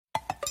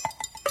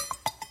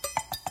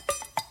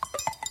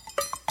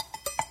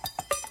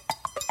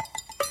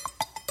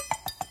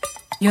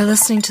You're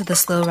listening to the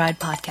Slow Ride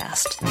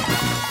Podcast.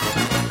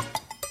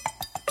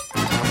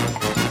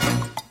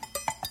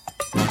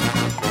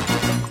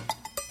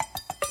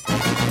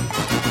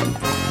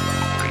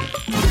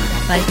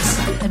 Bikes,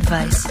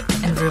 advice,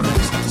 and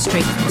rumors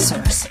straight from the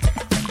source.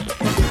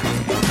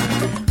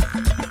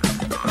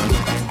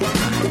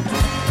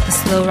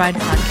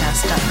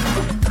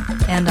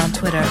 TheSlowRidePodcast.com and on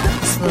Twitter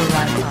at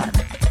TheSlowRidePod.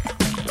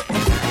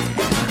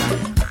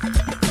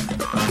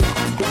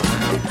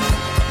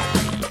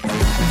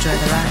 Enjoy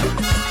the ride.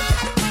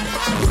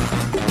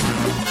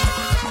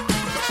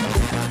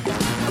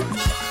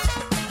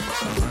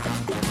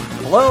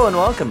 Hello and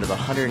welcome to the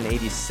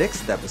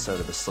 186th episode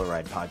of the Slow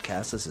Ride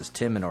Podcast. This is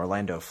Tim in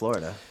Orlando,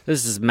 Florida.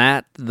 This is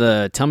Matt,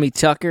 the Tummy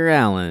Tucker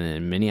Allen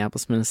in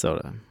Minneapolis,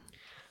 Minnesota.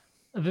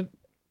 I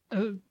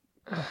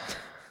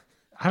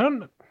don't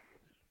know.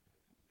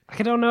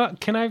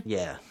 Can I?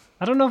 Yeah.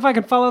 I don't know if I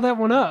can follow that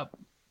one up.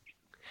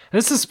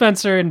 This is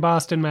Spencer in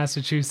Boston,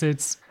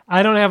 Massachusetts.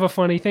 I don't have a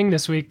funny thing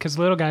this week because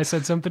little guy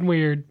said something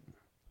weird.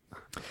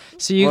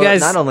 So you guys,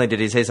 not only did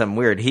he say something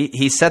weird,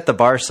 he set the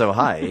bar so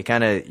high.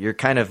 You're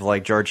kind of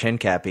like George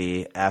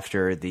Hincapie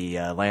after the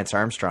Lance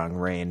Armstrong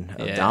reign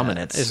of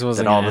dominance.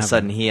 Then all of a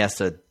sudden he has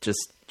to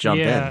just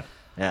jump in.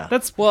 Yeah,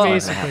 that's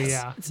basically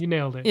you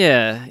nailed it.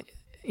 Yeah,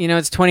 you know,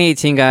 it's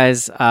 2018,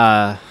 guys.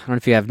 I don't know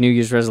if you have New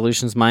Year's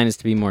resolutions. Mine is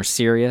to be more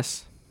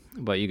serious.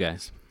 What about you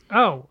guys?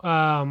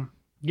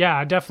 Yeah,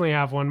 I definitely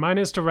have one. Mine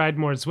is to ride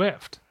more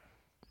Zwift.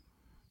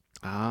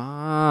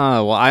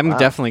 Well, I'm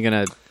definitely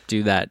gonna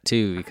do that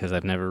too because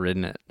I've never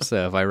ridden it.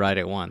 So if I ride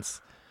it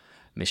once,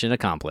 mission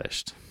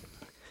accomplished.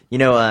 You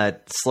know,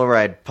 Slow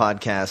Ride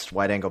Podcast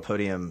Wide Angle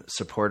Podium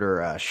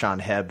supporter Sean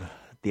Hebb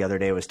the other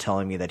day was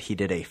telling me that he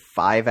did a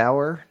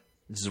 5-hour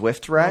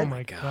Zwift ride. Oh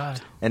my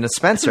god! And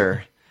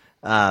Spencer,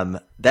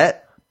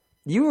 that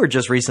you were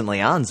just recently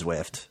on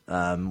Zwift.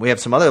 We have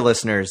some other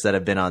listeners that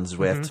have been on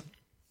Zwift,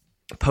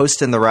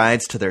 posting the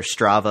rides to their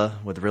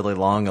Strava with really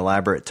long,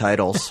 elaborate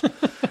titles.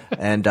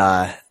 And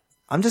I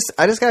just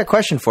got a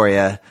question for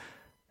you.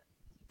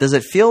 Does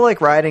it feel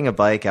like riding a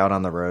bike out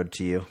on the road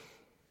to you?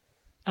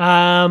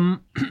 Well,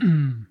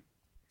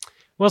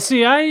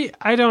 see,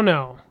 I don't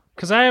know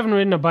because I haven't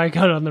ridden a bike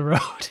out on the road.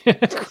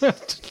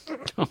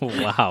 Oh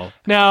wow!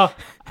 Now,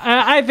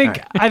 I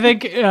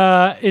think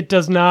it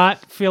does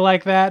not feel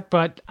like that,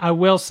 but I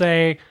will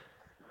say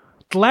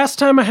the last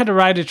time I had to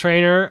ride a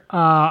trainer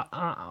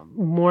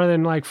more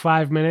than like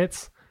 5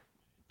 minutes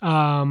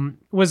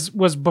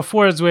was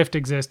before Zwift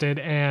existed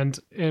and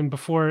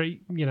before,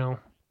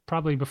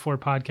 probably before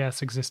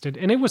podcasts existed,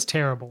 and it was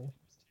terrible.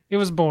 It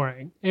was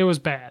boring. It was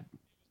bad.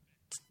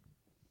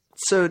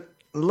 So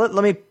let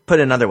me put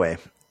it another way.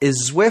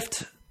 Is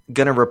Zwift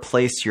going to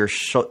replace your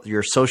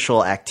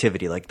social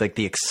activity, like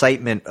the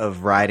excitement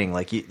of riding?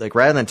 Like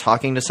rather than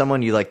talking to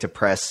someone, you like to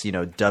press,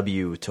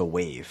 W to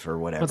wave or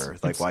whatever,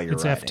 while you're riding.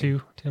 It's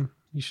F2, Tim.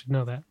 You should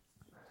know that.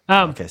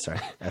 Okay, sorry.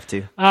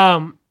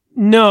 F2?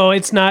 No,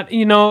 it's not.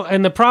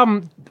 And the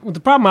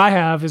problem I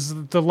have is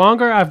the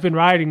longer I've been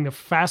riding, the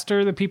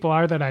faster the people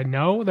are that I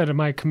know, that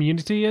my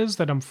community is,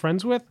 that I'm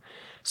friends with.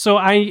 So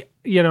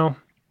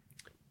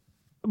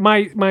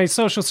my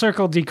social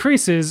circle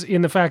decreases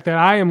in the fact that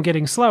I am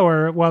getting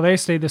slower while they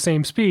stay the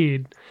same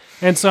speed.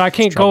 And so I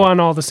can't go on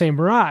all the same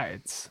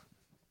rides.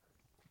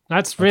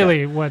 That's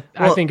really what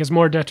I think is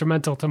more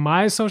detrimental to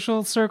my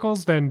social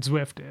circles than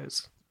Zwift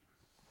is.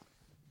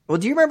 Well,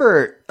 do you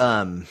remember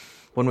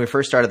when we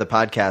first started the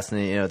podcast, and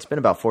it's been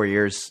about 4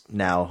 years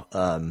now,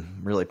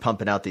 really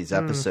pumping out these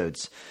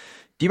episodes.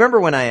 Do you remember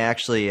when I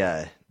actually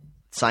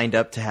signed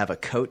up to have a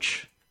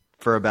coach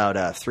for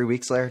about 3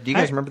 weeks there? Do you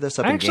guys remember this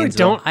up in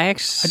Gainesville? I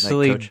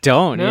actually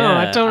don't. No, yeah.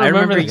 I don't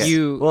remember this.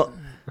 you. Well,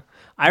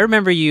 I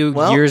remember you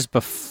years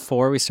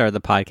before we started the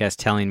podcast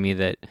telling me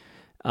that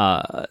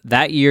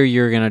that year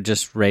you're gonna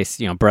just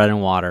race, bread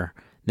and water.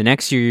 The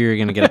next year, you're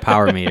going to get a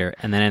power meter,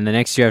 and then in the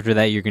next year after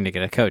that, you're going to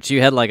get a coach.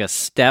 You had like a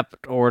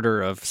stepped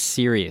order of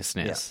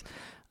seriousness.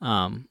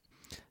 Yeah.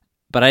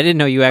 But I didn't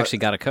know you actually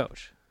got a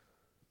coach.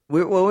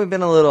 We've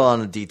been a little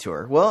on a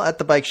detour. Well, at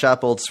the bike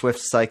shop, Old Swift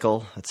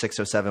Cycle at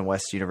 607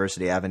 West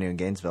University Avenue in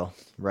Gainesville,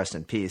 rest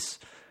in peace.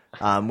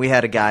 We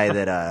had a guy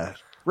that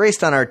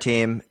raced on our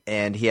team,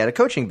 and he had a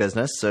coaching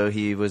business, so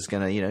he was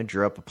going to,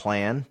 drew up a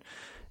plan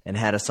and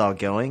had us all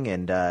going.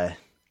 And, I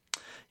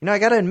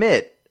got to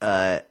admit,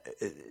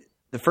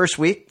 the first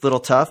week, a little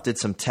tough, did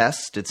some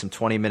tests, did some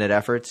 20-minute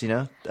efforts,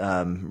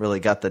 really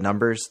got the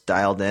numbers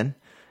dialed in.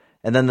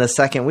 And then the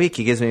second week,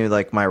 he gives me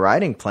my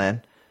riding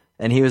plan.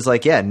 And he was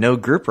like, yeah, no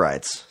group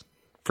rides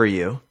for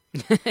you.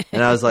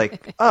 And I was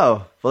like,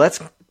 oh, well, that's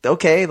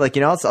okay.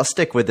 I'll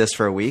stick with this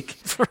for a week.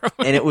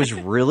 And it was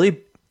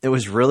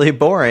really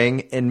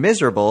boring and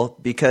miserable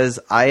because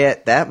I,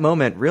 at that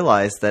moment,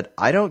 realized that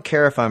I don't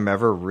care if I'm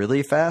ever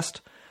really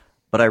fast,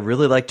 but I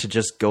really like to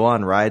just go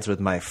on rides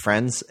with my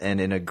friends and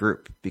in a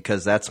group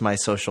because that's my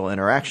social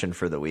interaction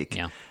for the week.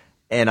 Yeah.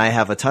 And I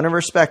have a ton of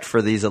respect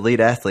for these elite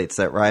athletes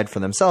that ride for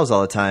themselves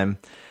all the time.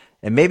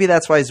 And maybe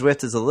that's why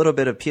Zwift is a little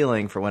bit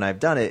appealing for when I've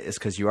done it, is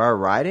because you are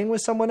riding with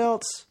someone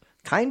else,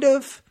 kind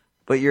of,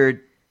 but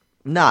you're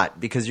not,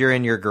 because you're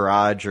in your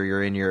garage or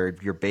you're in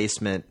your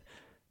basement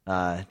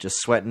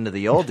just sweating to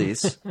the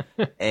oldies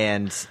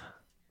and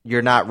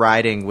you're not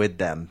riding with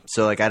them.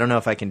 So like I don't know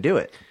if I can do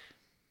it.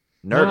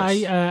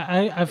 Nervous.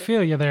 No, I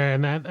feel you there,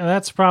 and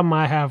that's a problem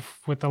I have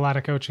with a lot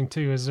of coaching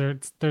too. Is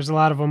there's a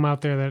lot of them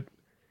out there that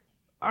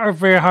are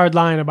very hard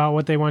line about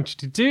what they want you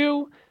to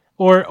do,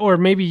 or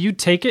maybe you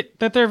take it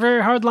that they're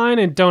very hard line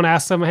and don't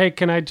ask them, hey,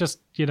 can I just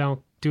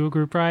do a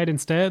group ride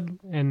instead?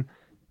 And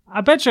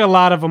I bet you a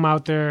lot of them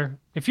out there,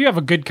 if you have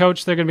a good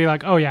coach, they're gonna be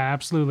like, oh yeah,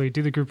 absolutely,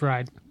 do the group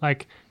ride.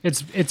 Like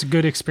it's a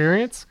good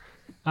experience.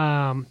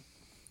 But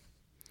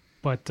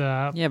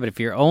if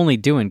you're only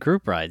doing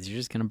group rides, you're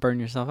just gonna burn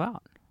yourself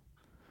out.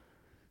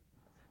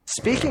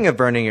 Speaking of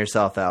burning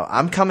yourself out,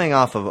 I'm coming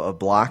off of a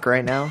block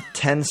right now,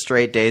 10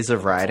 straight days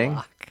of riding.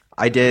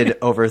 I did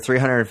over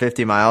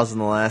 350 miles in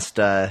the last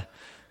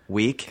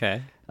week.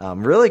 Okay.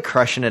 Really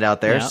crushing it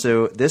out there. Yeah.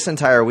 So this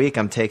entire week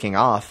I'm taking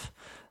off.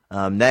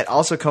 That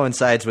also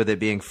coincides with it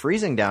being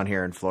freezing down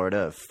here in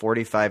Florida,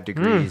 45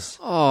 degrees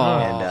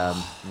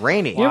and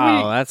rainy.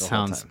 Wow, that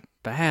sounds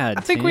bad.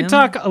 I think we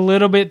talk a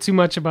little bit too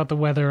much about the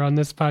weather on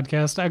this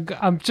podcast.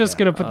 I'm just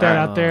going to put that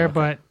out there,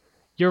 but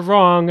you're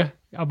wrong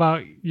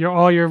about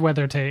all your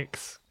weather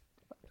takes.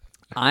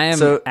 I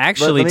am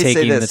actually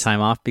taking the time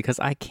off because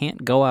I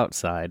can't go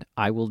outside.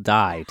 I will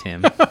die,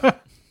 Tim.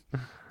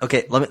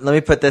 Okay, let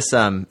me put this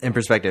in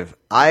perspective.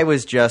 I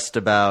was just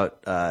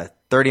about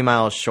 30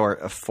 miles short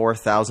of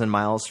 4,000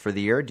 miles for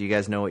the year. Do you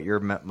guys know what your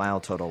mile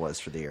total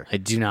was for the year? I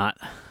do not.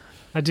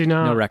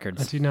 No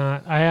records. I do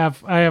not. I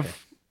have. Okay.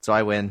 So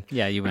I win.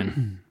 Yeah, you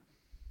win.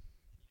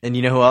 And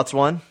you know who else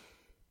won?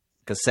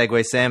 Because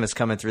Segway Sam is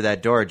coming through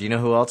that door. Do you know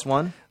who else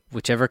won?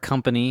 Whichever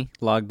company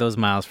logged those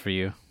miles for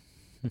you.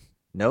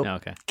 Nope. Oh,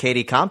 okay.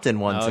 Katie Compton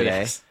won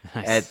today yes.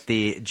 Nice. at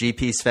the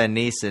GP Sven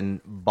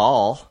Nys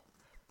Ball.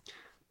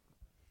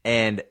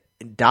 And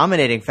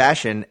dominating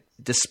fashion,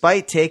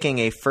 despite taking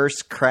a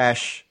first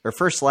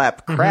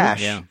lap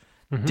crash,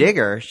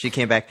 digger, she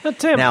came back.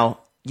 Tim. Now,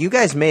 you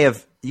guys may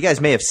have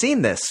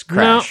seen this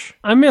crash.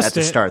 No, I missed at the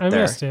it. start I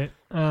there. missed it.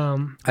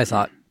 I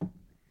thought.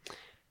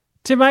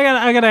 Tim,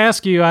 I gotta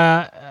ask you,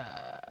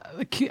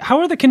 how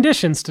are the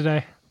conditions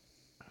today?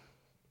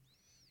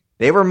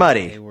 They were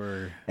muddy.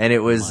 And it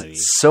was muddy.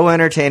 so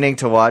entertaining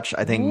to watch.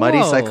 I think muddy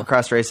Whoa.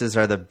 cyclocross races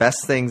are the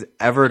best things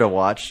ever to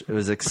watch. It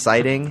was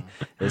exciting.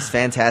 It was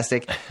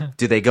fantastic.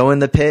 Do they go in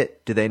the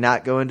pit? Do they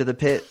not go into the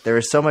pit? There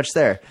was so much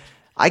there.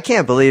 I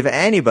can't believe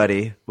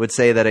anybody would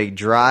say that a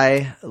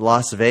dry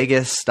Las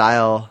Vegas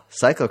style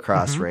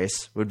cyclocross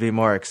race would be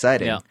more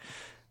exciting. Yeah.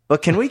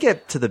 But can we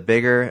get to the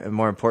bigger and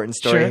more important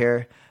story Sure.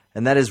 here?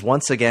 And that is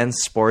once again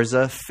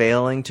Sporza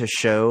failing to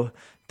show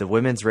the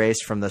women's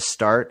race from the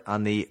start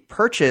on the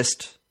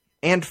purchased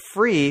and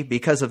free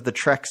because of the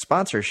Trek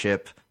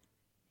sponsorship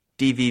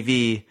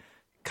DVV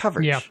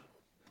coverage Yeah.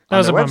 That on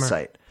was their a bummer.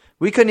 website.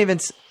 We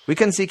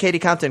couldn't see Katie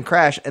Compton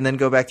crash and then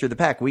go back through the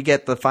pack. We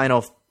get the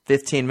final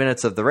 15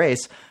 minutes of the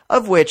race,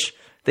 of which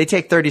they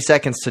take 30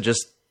 seconds to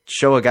just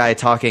show a guy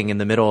talking in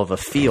the middle of a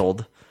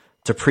field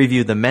to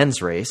preview the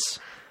men's race.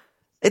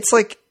 It's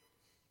like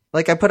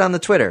I put on the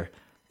Twitter.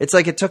 It's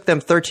like it took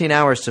them 13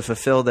 hours to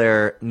fulfill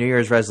their New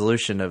Year's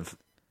resolution of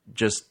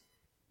just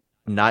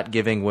not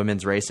giving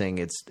women's racing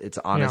its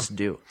honest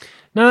due.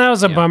 No, that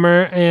was a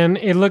bummer, and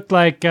it looked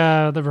like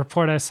the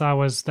report I saw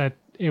was that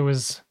it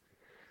was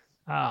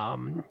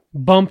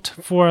bumped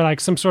for like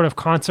some sort of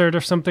concert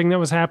or something that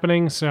was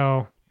happening.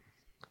 So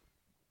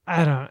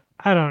I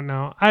don't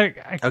know.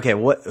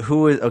 Who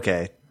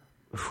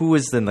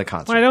was in the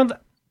concert? Well,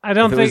 I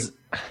don't think.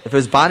 If it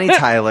was Bonnie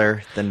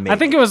Tyler, then maybe. I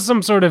think it was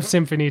some sort of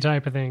symphony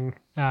type of thing,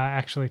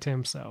 actually,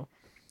 Tim. So,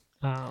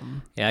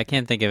 Yeah, I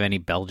can't think of any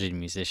Belgian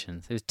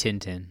musicians. It was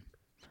Tintin.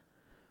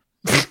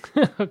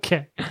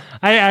 okay,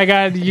 I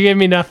got you. Gave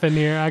me nothing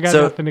here. I got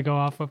nothing to go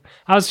off of.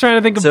 I was trying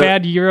to think of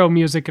bad Euro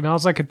music, and all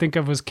I could think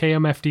of was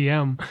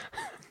KMFDM.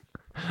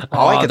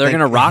 They're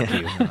gonna rock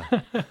you.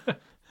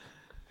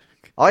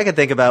 All I could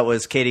think about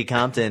was Katie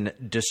Compton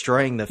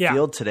destroying the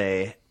field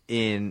today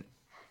in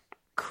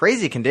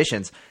crazy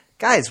conditions.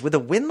 Guys, with a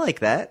win like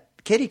that,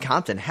 Katie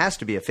Compton has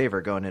to be a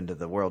favorite going into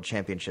the World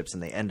Championships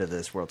and the end of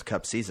this World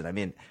Cup season. I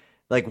mean,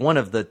 like one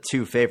of the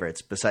two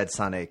favorites besides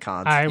Sane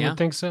Kant. I would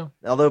think so.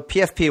 Although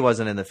PFP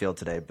wasn't in the field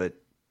today, but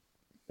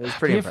it was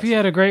pretty impressive. PFP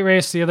had a great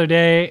race the other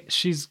day.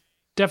 She's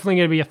definitely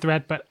going to be a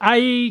threat, but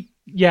I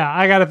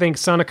got to think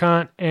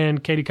Sonnequant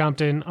and Katie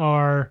Compton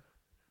are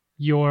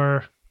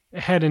your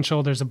head and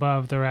shoulders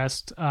above the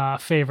rest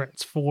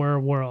favorites for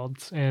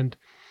Worlds. And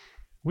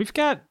we've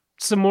got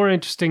some more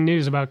interesting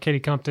news about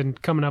Katie Compton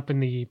coming up in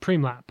the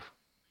Preem Lap.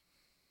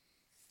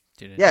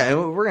 Yeah,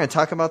 and we're going to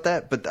talk about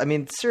that. But I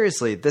mean,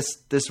 seriously,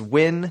 this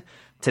win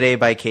today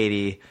by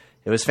Katie,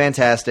 it was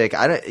fantastic.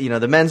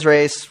 The men's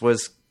race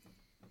was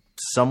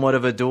somewhat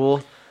of a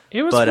duel.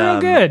 It was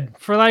real good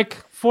for like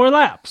 4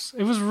 laps.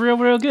 It was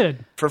real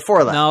good for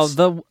 4 laps.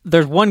 No,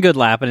 there's one good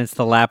lap, and it's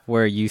the lap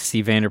where you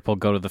see Vanderpool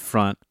go to the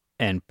front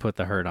and put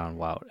the herd on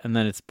Wout, and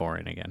then it's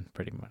boring again,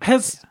 pretty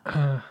much.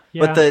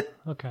 But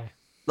okay.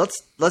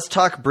 let's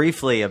talk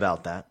briefly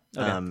about that.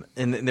 Okay.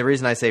 And the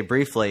reason I say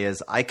briefly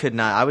is I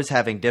was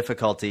having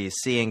difficulty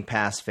seeing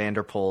past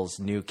Vanderpool's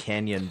new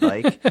Canyon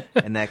bike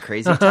and that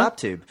crazy top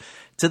tube,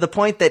 to the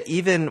point that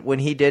even when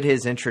he did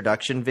his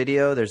introduction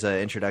video, there's an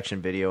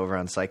introduction video over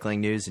on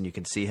Cycling News, and you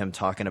can see him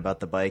talking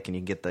about the bike, and you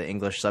can get the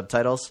English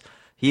subtitles.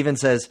 He even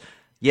says,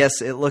 "Yes,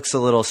 it looks a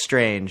little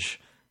strange,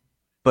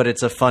 but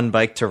it's a fun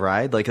bike to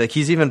ride." Like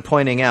he's even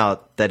pointing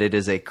out that it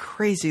is a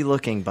crazy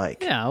looking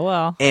bike. Yeah,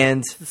 well,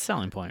 and it's the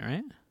selling point,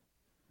 right?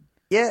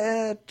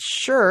 Yeah,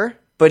 sure,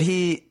 but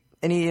he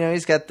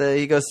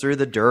goes through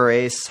the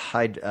Dura-Ace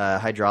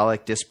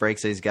hydraulic disc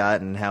brakes that he's got,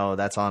 and how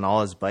that's on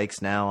all his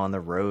bikes now on the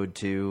road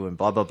too, and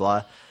blah blah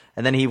blah.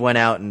 And then he went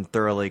out and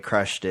thoroughly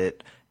crushed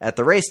it at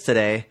the race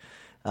today.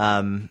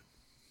 Now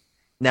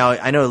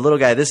I know, little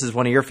guy, this is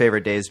one of your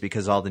favorite days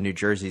because of all the new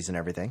jerseys and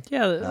everything.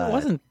 Yeah,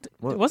 it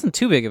wasn't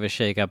too big of a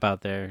shakeup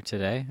out there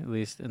today, at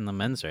least in the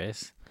men's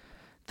race.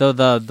 Though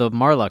the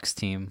Marlux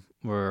team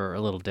were a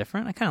little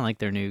different. I kind of like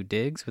their new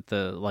digs with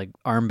the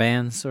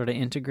armbands sort of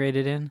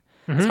integrated in.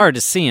 Mm-hmm. It's hard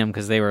to see them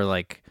because they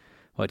were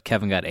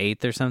Kevin got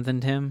 8th or something.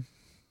 Tim,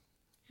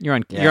 you're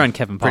on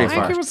Kevin Paul. I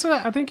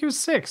think he was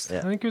 6th. Yeah.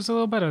 I think he was a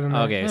little better than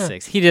that. Okay,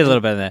 6th. He did a little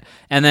better than that.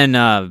 And then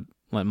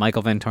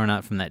Michael Van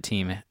Tornot from that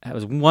team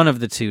was one of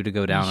the two to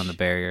go down on the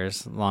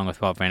barriers, along with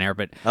Wout van Aert.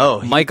 But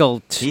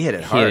Michael he hit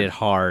it hard. Hit it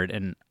hard,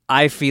 and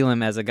I feel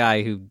him as a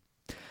guy who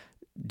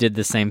did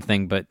the same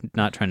thing, but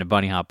not trying to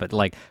bunny hop, but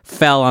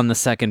fell on the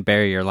second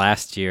barrier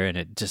last year, and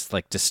it just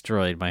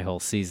destroyed my whole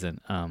season.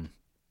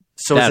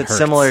 So is it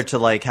similar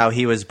to how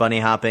he was bunny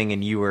hopping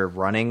and you were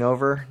running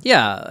over?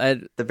 Yeah,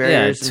 the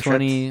barriers. Yeah,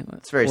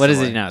 It's very. What similar.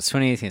 Is it now? It's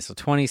 2018. So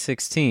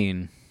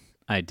 2016,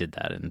 I did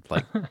that and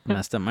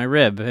messed up my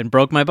rib and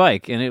broke my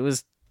bike, and it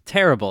was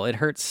terrible. It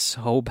hurt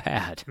so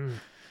bad.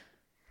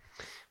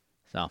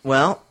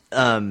 So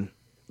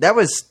that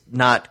was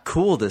not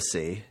cool to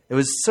see. It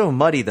was so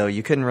muddy, though.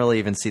 You couldn't really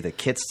even see the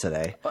kits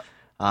today.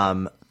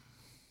 The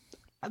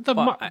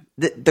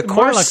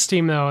course Marlux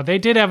team, though, they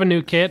did have a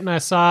new kit, and I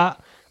saw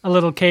a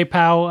little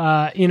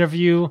K-Pow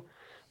interview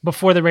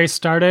before the race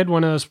started,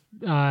 one of those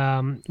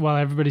while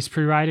everybody's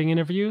pre-riding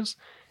interviews.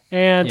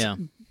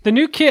 And the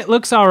new kit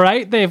looks all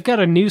right. They've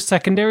got a new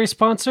secondary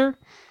sponsor.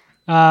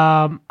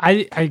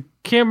 I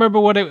can't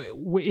remember what it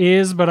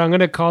is, but I'm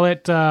going to call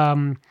it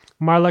Marlux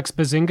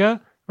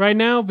Bazinga right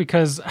now,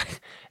 because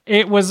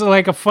it was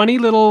a funny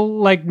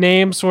little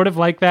name, sort of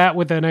like that,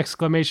 with an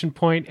exclamation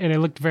point, and it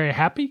looked very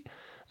happy.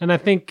 And I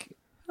think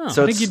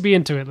you'd be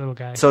into it, little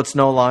guy. So it's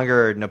no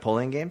longer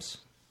Napoleon Games?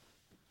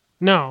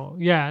 No,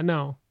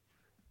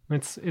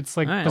 it's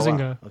Bazinga.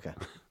 Oh, wow. Okay.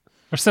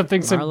 Or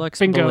something.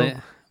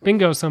 Marlux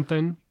Bingo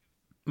something.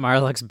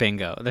 Marlux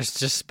Bingo. They're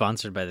just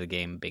sponsored by the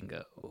game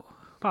Bingo.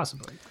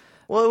 Possibly.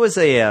 Well, it was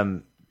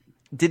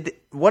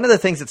one of the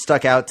things that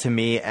stuck out to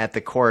me at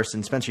the course,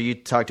 and Spencer, you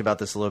talked about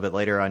this a little bit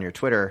later on your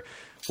Twitter,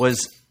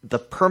 was the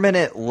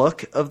permanent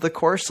look of the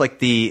course.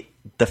 The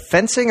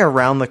fencing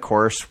around the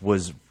course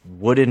was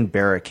wooden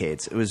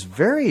barricades. It was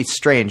very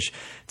strange,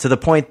 to the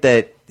point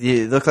that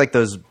it looked like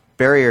those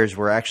barriers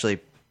were actually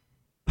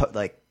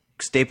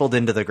stapled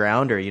into the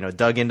ground, or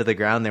dug into the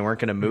ground. They weren't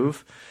going to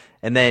move.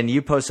 And then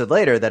you posted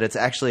later that it's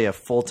actually a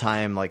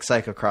full-time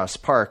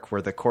cyclocross park,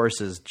 where the course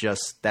is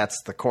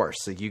that's the course.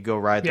 So you go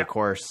ride the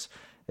course.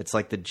 It's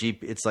like the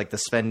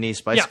Sven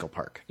Nys bicycle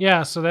park.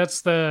 Yeah, so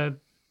that's the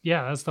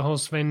whole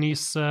Sven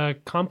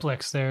Nys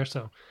complex there.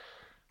 So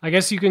I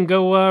guess you can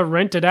go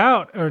rent it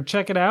out or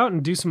check it out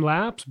and do some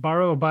laps,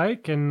 borrow a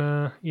bike,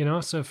 and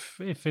so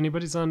if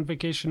anybody's on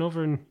vacation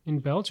over in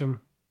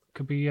Belgium,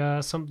 could be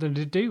something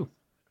to do.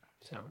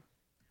 So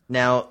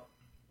now,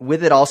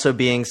 with it also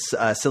being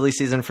silly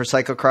season for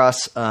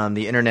cyclocross,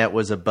 the internet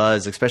was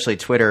abuzz, especially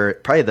Twitter.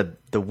 Probably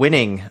the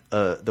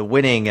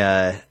winning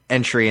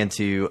entry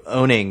into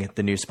owning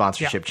the new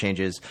sponsorship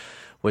changes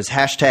was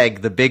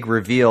hashtag the big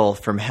reveal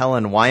from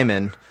Helen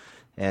Wyman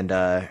and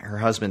her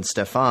husband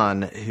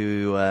Stefan,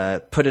 who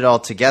put it all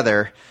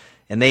together.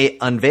 And they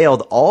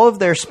unveiled all of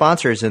their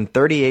sponsors in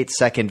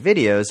 38-second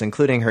videos,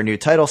 including her new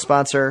title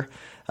sponsor,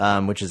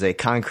 which is a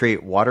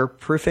concrete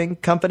waterproofing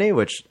company,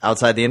 which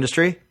outside the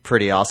industry,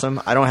 pretty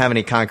awesome. I don't have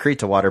any concrete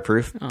to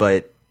waterproof,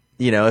 but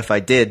if I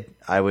did,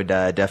 I would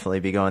definitely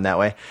be going that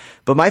way.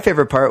 But my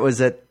favorite part was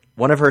that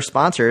one of her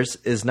sponsors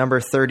is number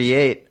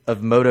 38 of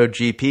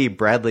MotoGP,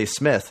 Bradley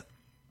Smith,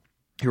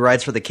 who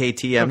rides for the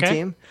KTM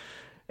team.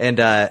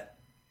 And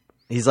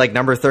he's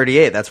number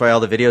 38. That's why all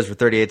the videos were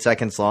 38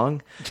 seconds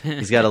long.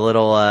 He's got a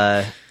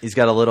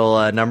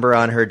little number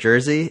on her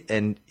jersey,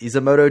 and he's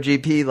a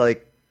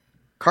MotoGP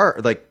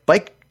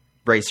bike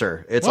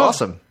racer. It's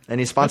awesome, and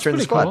he's sponsoring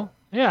the squad. Cool.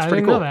 Yeah, I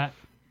didn't know that.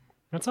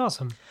 That's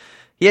awesome.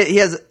 Yeah, he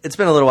has. It's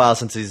been a little while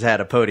since he's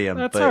had a podium.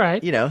 That's but, all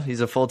right.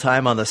 He's a full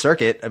time on the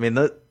circuit. I mean,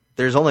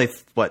 there's only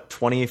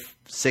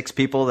 26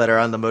 people that are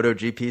on the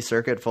MotoGP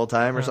circuit full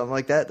time or something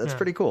like that. That's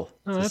pretty cool.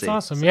 Oh, that's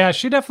awesome. So. Yeah,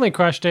 she definitely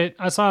crushed it.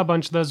 I saw a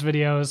bunch of those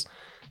videos.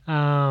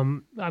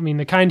 I mean,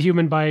 the Kind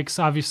Human bikes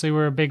obviously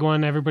were a big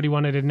one. Everybody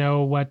wanted to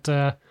know what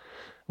the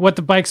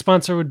bike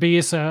sponsor would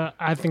be. So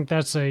I think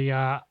that's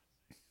a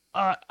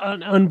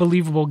an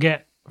unbelievable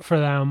get for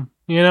them.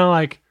 You know,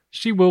 like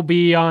she will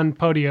be on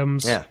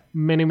podiums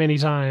many, many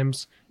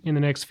times in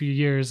the next few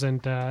years,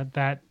 and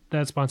that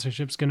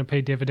sponsorship's going to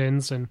pay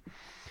dividends. And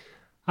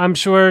I'm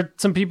sure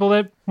some people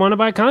that want to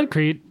buy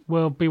concrete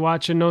will be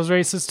watching those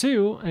races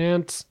too,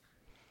 and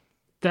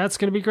that's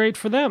going to be great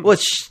for them. Well,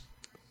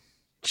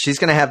 she's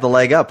going to have the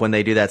leg up when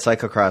they do that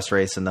cyclocross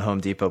race in the Home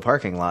Depot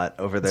parking lot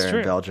over there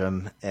in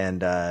Belgium,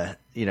 and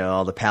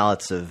all the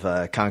pallets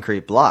of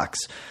concrete blocks.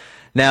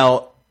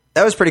 Now,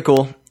 that was pretty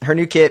cool. Her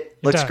new kit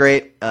looks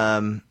great.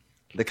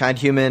 The Kind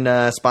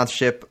Human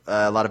sponsorship,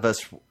 a lot of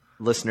us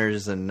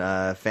listeners and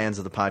fans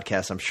of the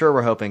podcast, I'm sure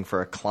we're hoping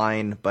for a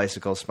Klein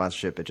bicycle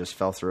sponsorship. It just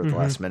fell through at the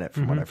last minute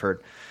from what I've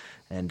heard.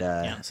 And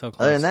so close.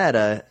 Other than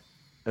that,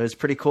 it was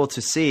pretty cool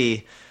to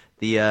see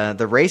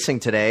the racing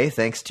today,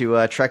 thanks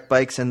to Trek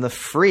Bikes and the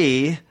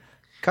free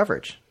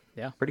coverage.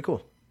 Yeah, pretty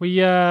cool.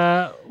 We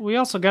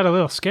also got a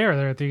little scare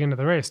there at the end of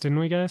the race, didn't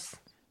we, guys?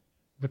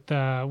 With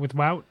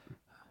Wout.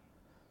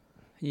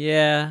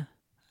 Yeah,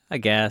 I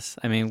guess.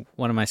 I mean,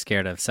 what am I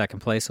scared of? Second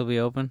place will be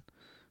open.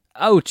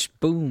 Ouch!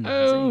 Boom.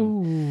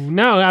 Oh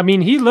no! I mean,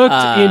 he looked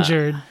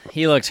injured.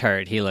 He looked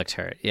hurt.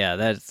 Yeah,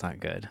 that's not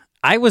good.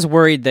 I was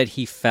worried that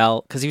he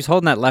fell because he was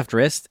holding that left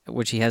wrist,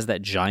 which he has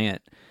that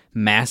giant,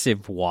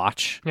 massive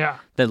watch. Yeah.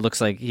 That looks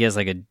like he has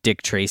like a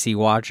Dick Tracy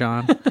watch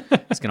on.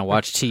 He's gonna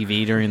watch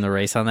TV during the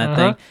race on that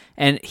thing,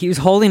 and he was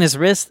holding his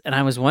wrist, and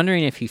I was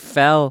wondering if he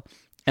fell,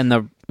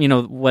 and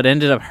what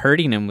ended up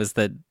hurting him was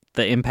the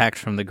impact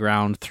from the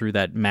ground through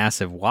that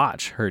massive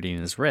watch hurting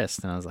his wrist,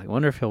 and I was like, I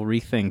wonder if he'll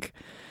rethink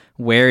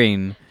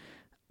wearing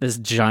this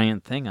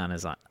giant thing on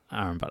his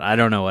arm, but I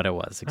don't know what it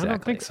was exactly. I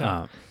don't think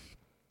so.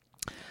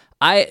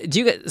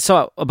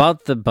 So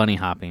about the bunny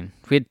hopping,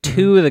 we had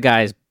two of the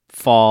guys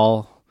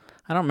fall.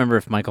 I don't remember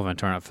if Michael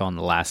Ventura fell in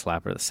the last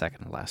lap or the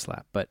second to last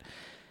lap, but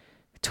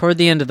toward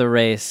the end of the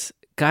race,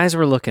 guys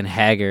were looking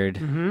haggard,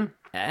 and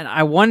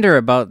I wonder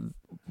about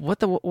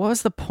what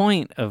was the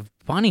point of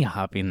bunny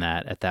hopping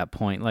at that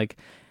point. Like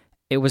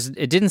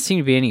it didn't seem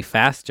to be any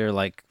faster.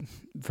 Like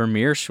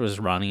Vermeersch was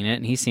running it,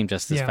 and he seemed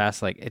just as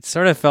fast. Like it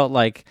sort of felt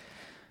like,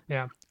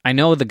 I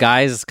know the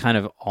guys kind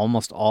of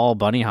almost all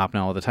bunny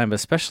hopping all the time, but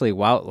especially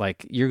Wout,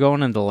 like you're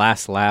going into the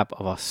last lap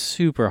of a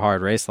super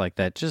hard race like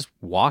that. Just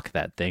walk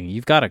that thing.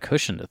 You've got a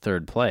cushion to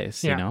third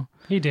place. Yeah, you know,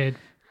 he did.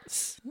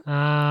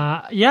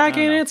 I can't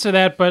answer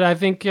that, but I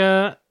think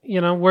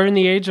we're in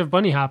the age of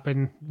bunny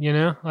hopping.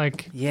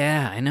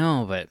 I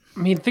know, but I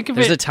mean, think of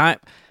there's it. a time.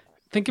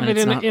 Think of it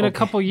in a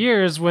couple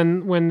years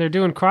when they're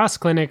doing cross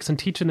clinics and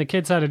teaching the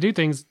kids how to do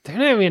things. They're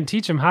not even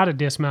teach them how to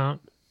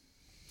dismount.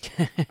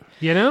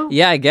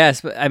 Yeah, I guess,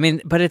 but I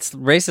mean, it's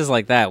races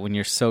like that when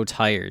you're so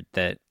tired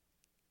that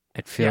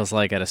it feels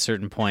like at a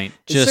certain point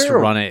just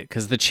run it,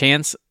 because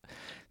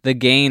the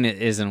gain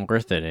isn't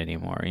worth it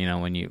anymore.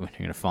 When you're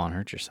gonna fall and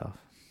hurt yourself.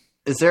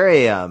 Is there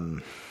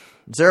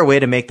a way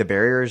to make the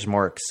barriers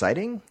more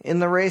exciting in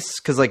the race?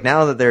 Because like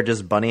now that they're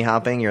just bunny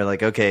hopping, you're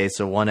like, okay,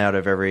 so 1 out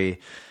of every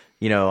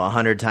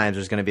 100 times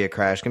there's going to be a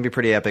crash. It's going to be a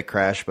pretty epic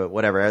crash, but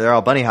whatever. They're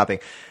all bunny hopping.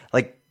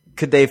 Like,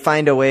 could they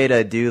find a way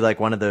to do like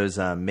one of those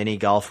mini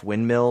golf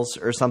windmills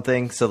or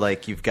something? So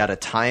like you've got a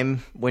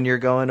time when you're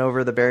going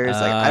over the barriers.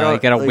 Like I don't. You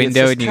got a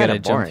window and you got to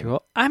boring. jump through.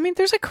 I mean,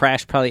 there's a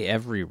crash probably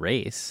every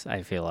race.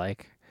 I feel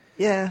like.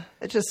 Yeah,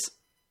 it just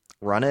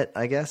run it.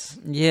 I guess.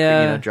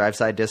 Yeah. Drive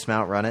side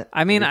dismount, run it.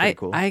 I mean,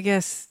 cool. I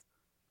guess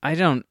I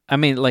don't. I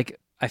mean, like.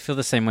 I feel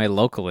the same way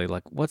locally.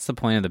 Like, what's the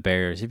point of the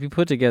barriers? If you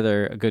put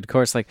together a good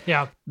course, like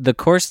the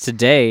course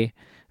today,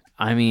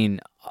 I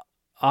mean,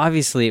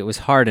 obviously it was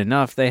hard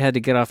enough. They had to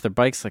get off their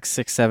bikes like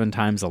 6-7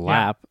 times a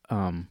lap.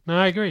 No,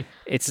 I agree.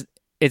 It's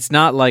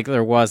not like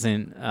there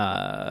wasn't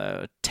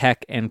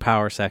tech and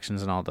power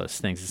sections and all those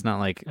things. It's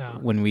not like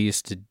when we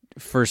used to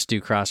first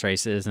do cross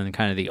races and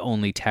kind of the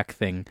only tech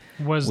thing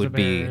would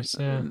be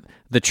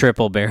the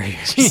triple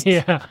barriers.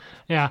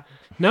 Yeah.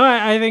 No,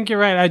 I think you're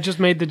right. I just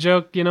made the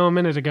joke, a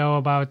minute ago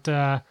about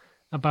the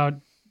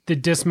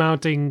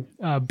dismounting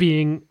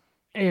being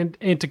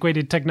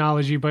antiquated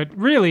technology, but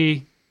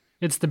really,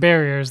 it's the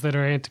barriers that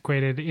are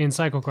antiquated in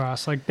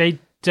cyclocross. Like they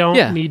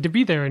don't need to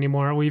be there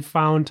anymore. We've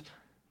found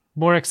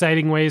more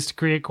exciting ways to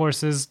create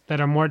courses that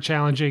are more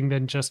challenging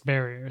than just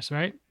barriers,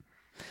 right?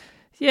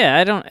 Yeah,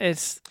 it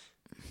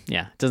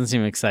doesn't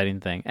seem an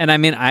exciting thing. And I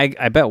mean, I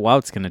bet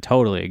Wout's going to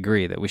totally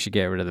agree that we should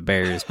get rid of the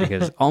barriers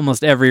because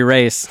almost every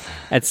race,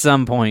 at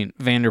some point,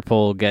 Van der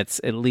Poel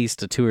gets at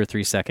least a 2 or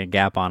 3 second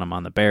gap on him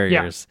on the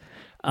barriers.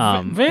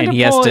 Van der and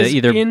he has Poel to is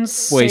either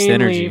waste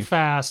energy.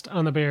 Fast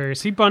on the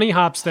barriers. He bunny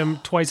hops them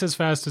twice as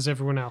fast as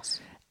everyone else.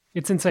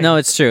 It's insane. No,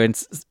 it's true.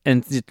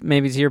 And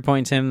maybe to your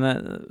point,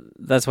 Tim,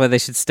 that's why they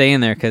should stay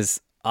in there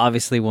because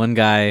obviously one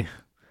guy...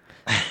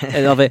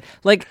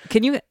 like,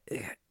 can you...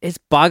 It's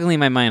boggling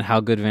my mind how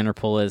good Van der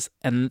Poel is,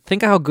 and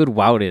think of how good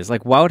Wout is.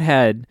 Like Wout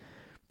had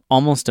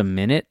almost a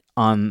minute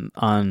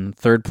on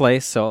third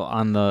place, so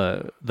on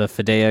the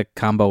Fidea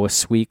combo with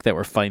Sweeck that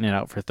were fighting it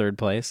out for third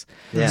place.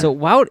 Yeah. So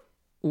Wout,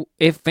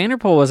 if Van der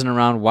Poel wasn't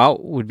around,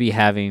 Wout would be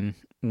having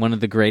one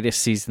of the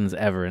greatest seasons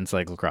ever in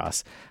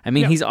cyclocross. I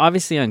mean, he's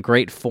obviously on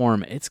great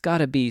form. It's got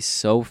to be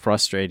so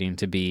frustrating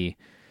to be...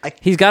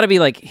 He's got to be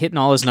like hitting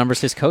all his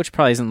numbers. His coach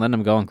probably isn't letting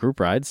him go on group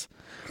rides.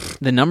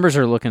 The numbers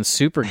are looking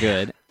super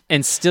good,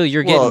 and still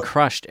you're getting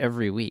crushed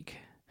every week.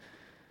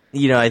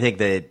 I think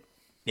that,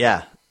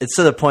 it's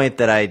to the point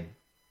that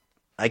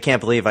I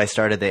can't believe I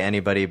started the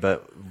Anybody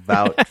But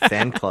Wout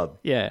fan club.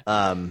 Yeah.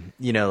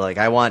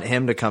 I want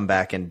him to come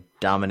back and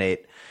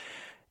dominate.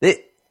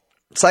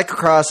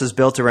 Cyclocross is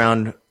built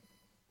around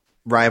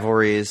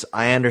rivalries.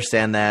 I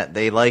understand that.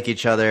 They like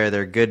each other.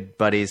 They're good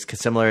buddies,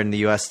 similar in the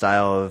U.S.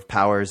 style of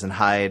Powers and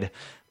Hyde.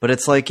 But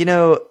it's like,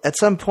 at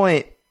some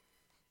point,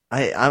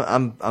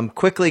 I'm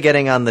quickly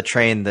getting on the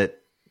train that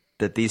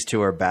these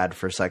two are bad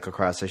for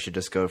cyclocross. I should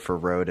just go for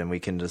road, and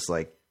we can just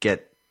like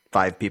get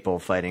 5 people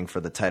fighting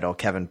for the title.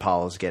 Kevin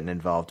Powell's getting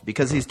involved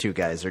because these two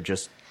guys are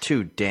just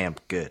too damn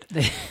good.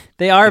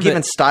 They are. Like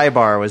even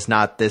Stybar was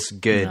not this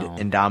good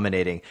and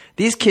dominating.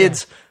 These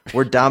kids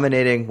were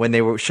dominating when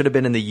they should have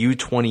been in the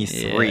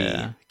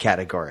U23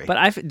 category. But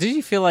I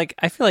feel like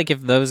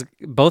if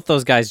both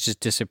those guys just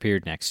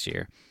disappeared next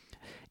year,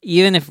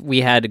 even if we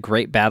had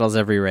great battles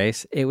every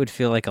race, it would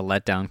feel like a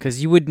letdown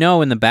because you would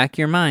know in the back of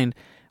your mind,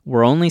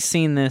 we're only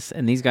seeing this,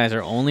 and these guys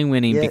are only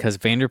winning because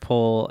Van der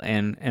Poel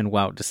and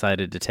Wout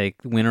decided to take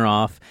winter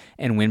off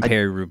and win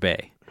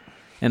Paris-Roubaix.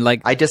 And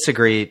I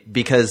disagree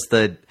because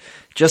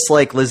just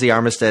like Lizzie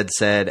Armistead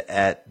said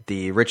at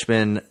the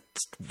Richmond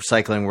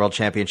Cycling World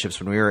Championships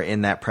when we were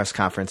in that press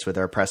conference with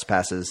our press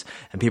passes,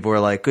 and people were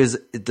like,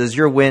 does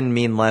your win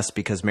mean less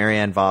because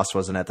Marianne Vos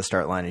wasn't at the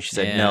start line? And she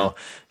said, no,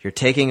 you're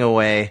taking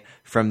away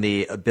from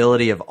the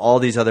ability of all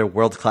these other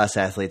world-class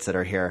athletes that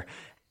are here.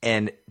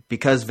 And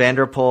because Van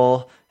der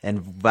Poel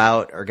and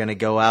Wout are going to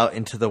go out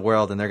into the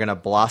world and they're going to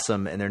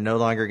blossom, and they're no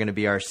longer going to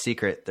be our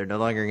secret. They're no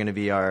longer going to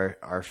be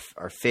our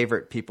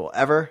favorite people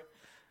ever.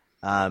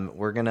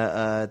 We're going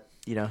to,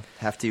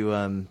 have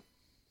to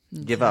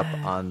give up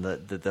on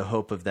the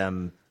hope of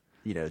them,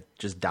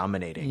 just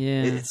dominating.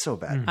 Yeah. It's so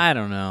bad. I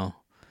don't know.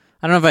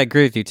 I don't know if I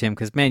agree with you, Tim,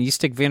 because, man, you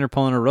stick Van der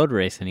Poel in a road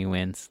race and he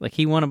wins. Like,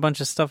 he won a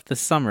bunch of stuff this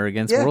summer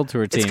against World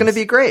Tour teams. It's going to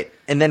be great.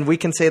 And then we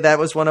can say that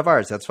was one of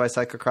ours. That's why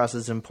cyclocross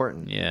is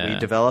important. Yeah. We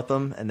develop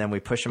them, and then we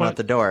push them out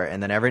the door.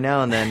 And then every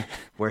now and then,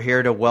 we're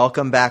here to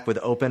welcome back with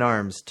open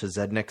arms to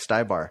Zdeněk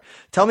Stybar.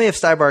 Tell me if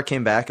Stybar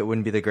came back, it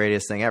wouldn't be the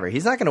greatest thing ever.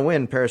 He's not going to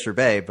win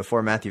Paris-Roubaix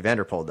before Mathieu van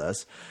der Poel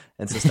does.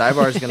 And so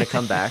Stybar is going to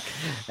come back,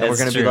 and we're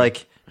going to be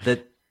like,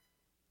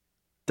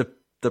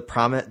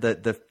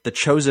 the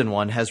chosen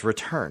one has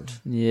returned.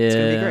 Yeah. It's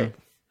going to be great.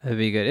 That'd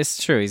be good.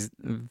 It's true.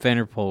 Van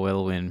der Poel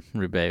will win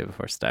Roubaix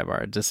before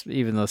Stybar. Just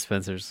even though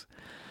Spencer's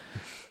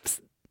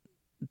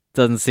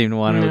doesn't seem to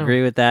want to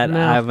agree with that. No.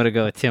 I'm going to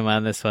go with Tim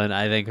on this one.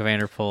 I think Van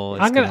der Poel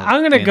is I'm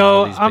going to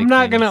go. I'm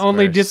not going to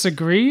only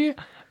disagree,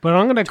 but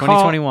I'm going to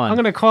call. I'm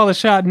going to call the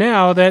shot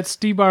now that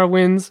Stybar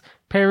wins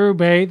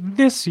Paris-Roubaix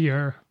this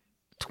year.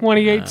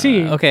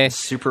 2018. Okay.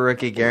 Super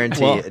rookie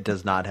guarantee. It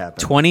does not happen.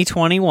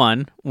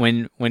 2021,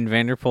 when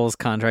Van der Poel's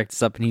contract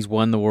is up and he's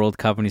won the World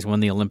Cup and he's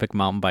won the Olympic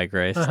mountain bike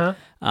race,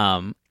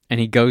 and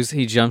he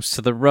jumps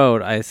to the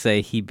road, I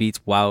say he beats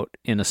Wout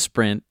in a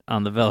sprint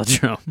on the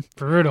velodrome.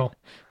 Brutal.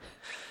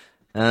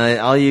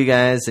 All you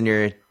guys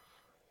and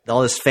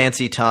all this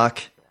fancy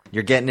talk,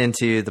 you're getting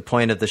into the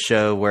point of the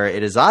show where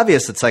it is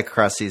obvious that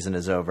cyclocross season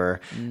is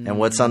over. And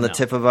what's on the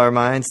tip of our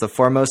minds, the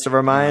foremost of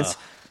our minds?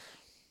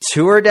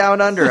 Tour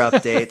Down Under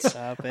updates.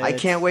 I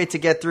can't wait to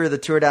get through the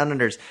Tour Down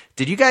Unders.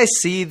 Did you guys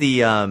see the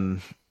update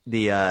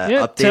the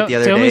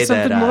other day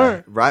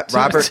that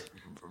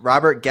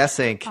Robert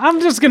Gesink?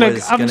 I'm just gonna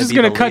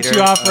cut you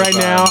off right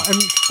now.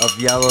 Of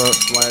Yellow.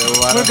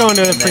 We're going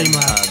to the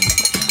pre-lap.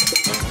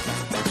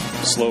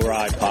 Slow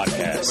Ride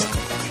Podcast.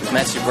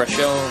 Mathieu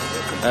Brachot,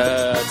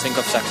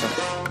 Tinkoff Saxon.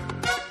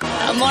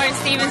 I'm Lauren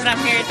Stevens, and I'm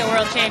here at the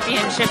World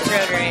Championships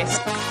Road Race.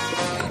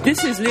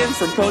 This is Lynn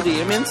from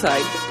Podium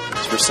Insight.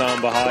 It's Rassam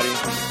Bahadi.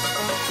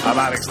 I'm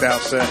Alex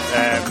Dowsett.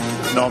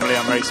 Normally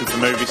I'm racing for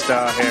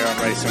Movistar. Here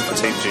I'm racing for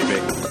Team GB.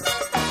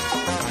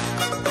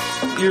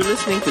 You're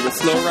listening to the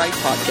Slow Ride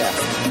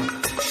Podcast.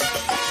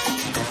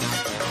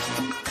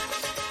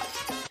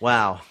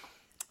 Wow.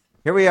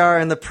 Here we are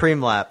in the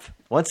Preem Lap.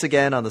 Once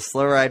again on the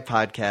Slow Ride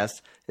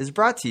Podcast is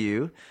brought to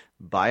you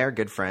by our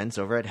good friends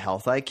over at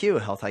Health IQ.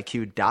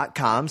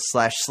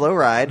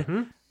 healthiq.com/slowride.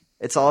 Mm-hmm.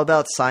 It's all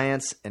about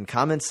science and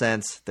common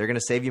sense. They're going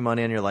to save you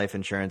money on your life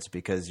insurance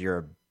because you're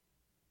a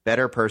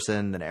better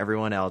person than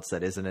everyone else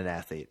that isn't an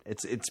athlete.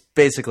 It's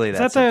basically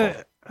that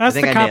simple. That's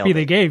the copy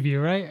they gave you,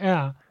 right?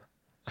 Yeah.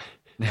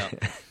 No.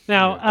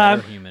 Now,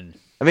 human.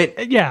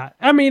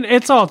 I mean,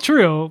 it's all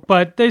true,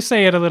 but they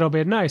say it a little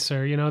bit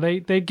nicer.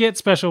 They get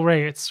special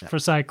rates for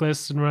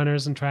cyclists and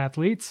runners and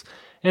triathletes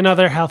and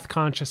other health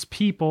conscious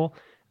people.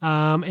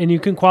 And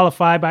you can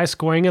qualify by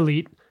scoring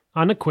elite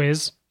on a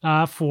quiz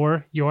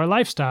for your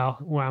lifestyle.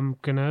 Well, I'm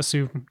going to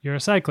assume you're a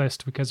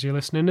cyclist because you're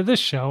listening to this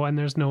show and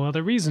there's no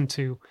other reason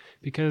to,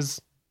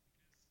 because,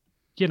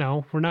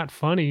 we're not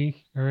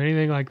funny or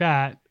anything like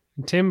that.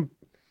 And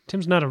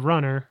Tim's not a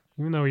runner,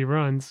 even though he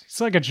runs. He's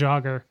like a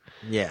jogger.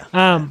 Yeah.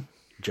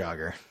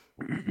 jogger.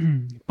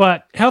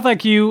 But Health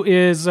IQ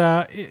is,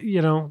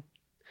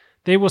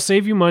 they will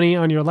save you money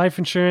on your life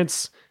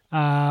insurance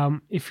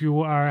if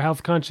you are a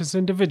health conscious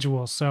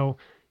individual. So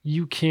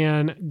you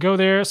can go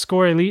there,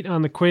 score elite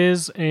on the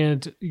quiz,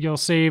 and you'll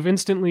save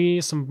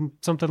instantly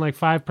something like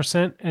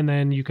 5%, and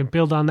then you can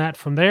build on that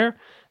from there.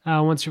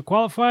 Once you're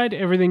qualified,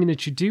 everything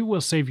that you do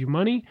will save you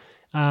money.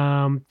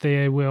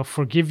 They will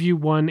forgive you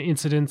one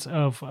incident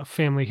of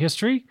family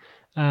history.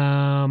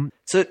 So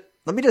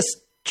let me just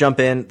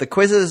jump in. The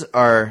quizzes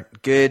are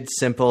good,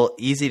 simple,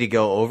 easy to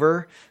go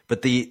over,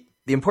 but the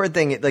important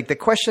thing, like the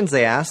questions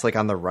they ask, like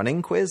on the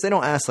running quiz, they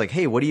don't ask like,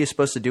 hey, what are you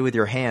supposed to do with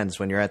your hands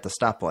when you're at the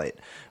stoplight?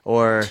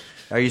 Or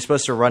are you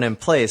supposed to run in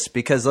place?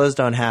 Because those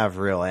don't have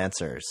real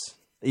answers,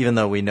 even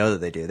though we know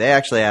that they do. They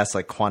actually ask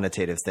like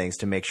quantitative things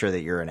to make sure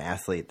that you're an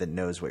athlete that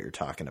knows what you're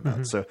talking about.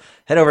 Mm-hmm. So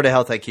head over to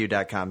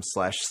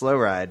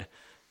healthiq.com/slowride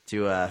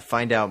to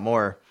find out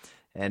more.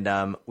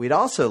 And we'd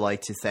also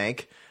like to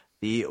thank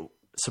the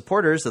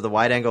supporters of the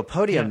Wide Angle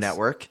Podium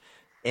Network.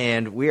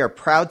 And we are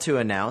proud to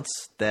announce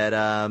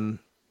that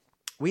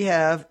we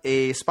have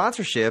a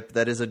sponsorship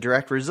that is a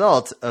direct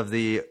result of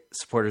the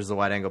supporters of the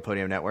Wide Angle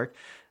Podium Network.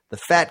 The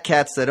fat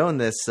cats that own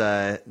this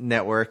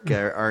network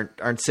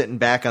aren't sitting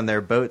back on their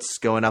boats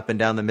going up and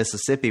down the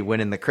Mississippi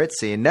winning the crit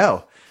scene.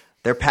 No,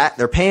 they're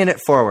paying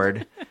it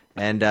forward.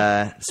 And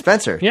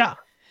Spencer,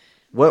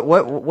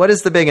 what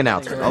is the big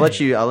announcement? I'll let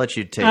you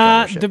take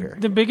ownership here.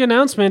 The big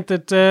announcement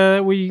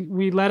that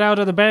we let out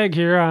of the bag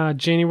here,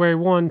 January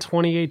 1,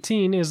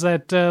 2018, is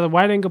that the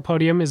Wide Angle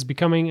Podium is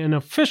becoming an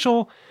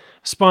official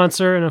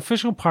sponsor, an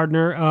official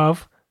partner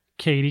of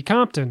Katie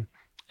Compton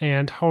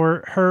and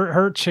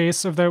her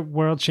chase of the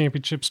World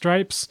Championship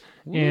stripes.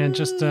 And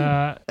just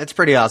it's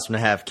pretty awesome to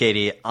have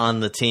Katie on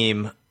the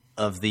team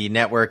of the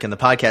network and the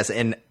podcast.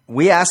 And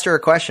we asked her a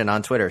question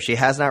on Twitter. She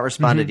has not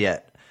responded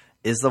yet.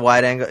 Is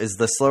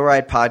the Slow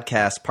Ride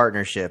podcast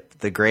partnership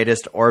the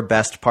greatest or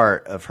best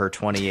part of her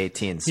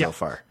 2018 so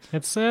far?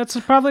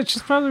 She's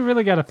probably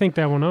really got to think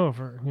that one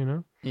over, you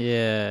know?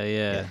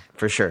 Yeah,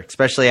 for sure.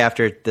 Especially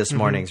after this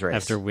morning's race.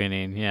 After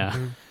winning,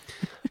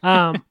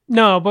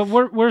 No, but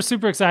we're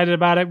super excited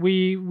about it.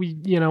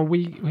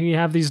 We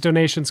have these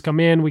donations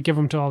come in. We give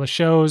them to all the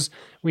shows.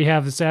 We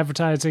have this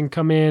advertising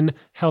come in.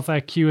 Health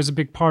IQ is a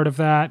big part of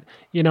that.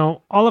 You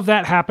know, all of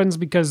that happens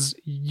because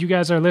you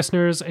guys are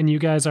listeners and you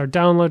guys are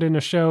downloading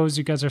the shows.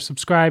 You guys are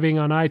subscribing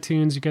on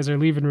iTunes. You guys are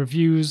leaving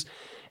reviews,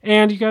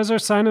 and you guys are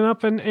signing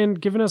up and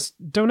giving us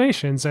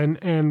donations.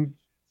 And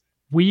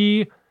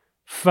we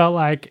felt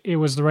like it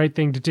was the right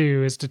thing to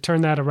do, is to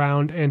turn that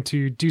around and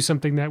to do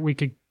something that we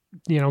could,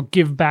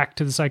 give back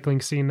to the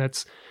cycling scene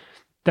that's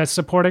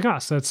supporting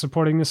us, that's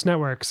supporting this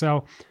network.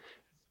 So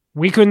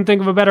we couldn't think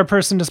of a better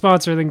person to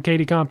sponsor than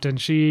Katie Compton.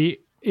 She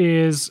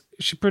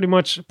pretty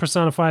much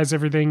personifies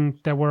everything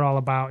that we're all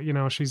about.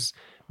 She's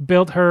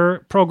built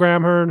her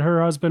program. Her and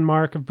her husband,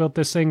 Mark, have built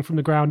this thing from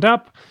the ground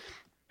up.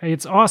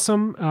 It's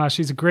awesome.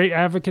 She's a great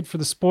advocate for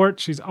the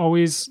sport. She's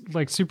always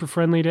super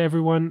friendly to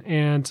everyone.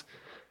 And,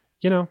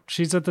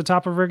 she's at the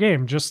top of her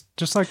game, just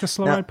like the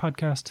Slow Ride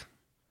podcast.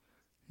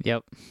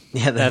 Yep.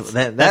 Yeah,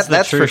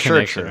 that's for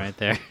sure true right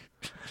there.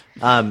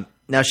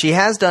 Now, she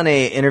has done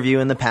a interview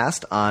in the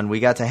past on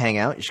We Got to Hang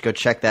Out. You should go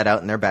check that out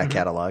in their back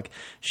catalog.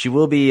 She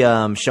will be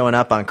showing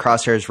up on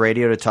Crosshairs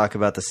Radio to talk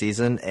about the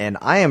season, and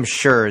I am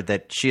sure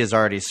that she has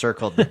already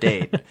circled the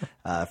date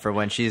for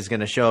when she's going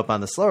to show up on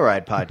the Slow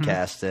Ride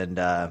podcast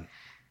and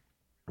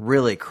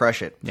really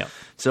crush it. Yep.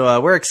 So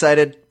we're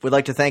excited. We'd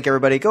like to thank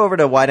everybody. Go over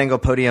to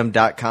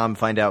wideanglepodium.com,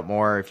 find out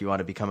more if you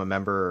want to become a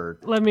member.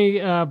 Let me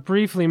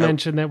briefly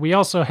mention that we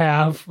also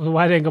have the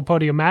Wide Angle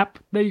Podium app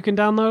that you can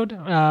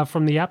download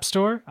from the App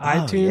Store,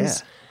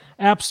 iTunes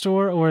App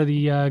Store, or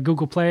the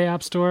Google Play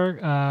App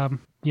Store.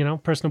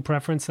 Personal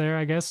preference there,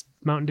 I guess.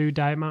 Mountain Dew,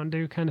 Diet Mountain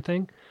Dew kind of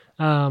thing.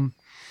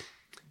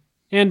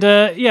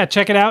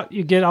 Check it out.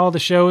 You get all the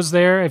shows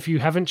there. If you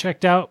haven't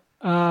checked out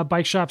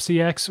Bike Shop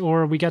CX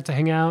or We Got to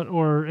Hang Out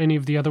or any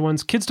of the other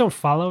ones, Kids Don't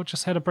Follow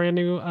just had a brand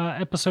new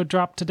episode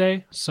drop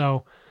today,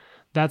 so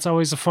that's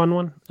always a fun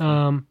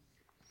one.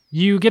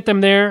 You get them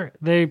there,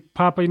 they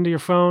pop into your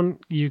phone,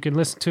 you can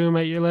listen to them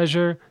at your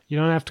leisure, you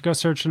don't have to go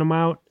searching them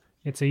out.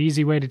 It's an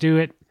easy way to do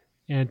it,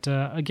 and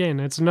again,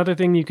 it's another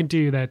thing you can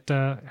do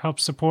that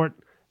helps support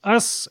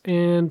us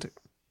and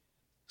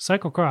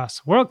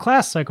cyclocross,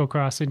 world-class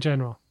cyclocross in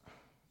general.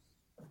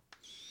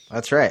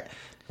 That's right.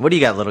 What do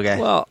you got, little guy?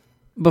 Well,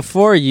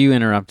 before you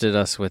interrupted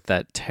us with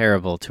that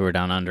terrible Tour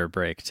Down Under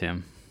break,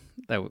 Tim,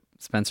 that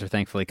Spencer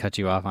thankfully cut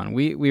you off on,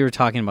 we were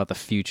talking about the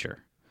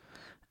future.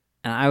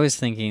 And I was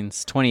thinking,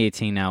 it's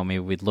 2018 now, maybe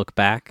we'd look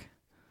back.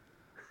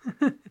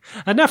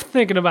 Enough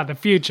thinking about the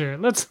future.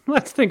 Let's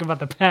think about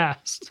the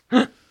past.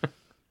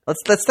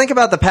 Let's think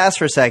about the past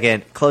for a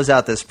second, close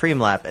out this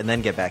preem lap, and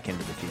then get back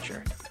into the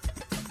future.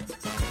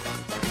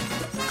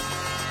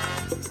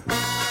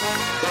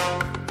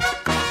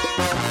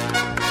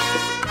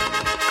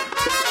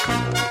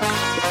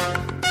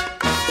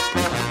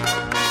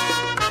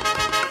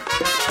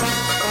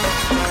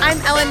 I'm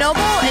Ellen Noble,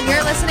 and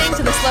you're listening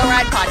to the Slow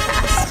Ride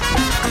Podcast.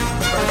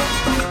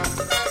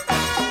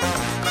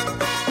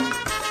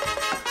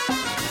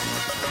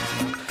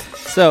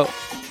 So,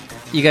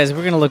 you guys,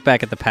 we're going to look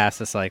back at the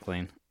past of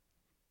cycling.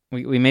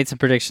 We made some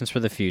predictions for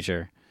the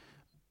future.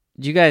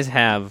 Do you guys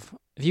have,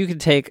 if you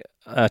could take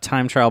a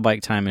time trial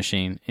bike time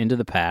machine into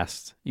the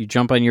past, you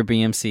jump on your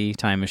BMC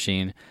time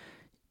machine,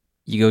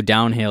 you go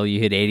downhill, you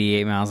hit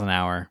 88 miles an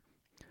hour,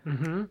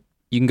 you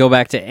can go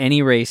back to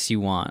any race you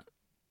want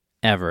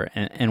ever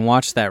and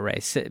watch that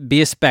race.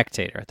 Be a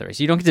spectator at the race.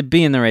 You don't get to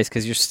be in the race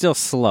because you're still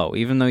slow.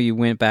 Even though you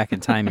went back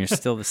in time, you're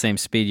still the same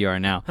speed you are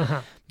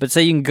now. But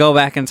say you can go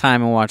back in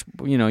time and watch,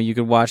 you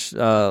could watch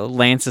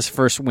Lance's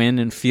first win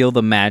and feel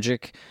the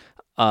magic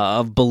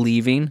of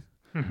believing.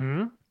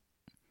 Where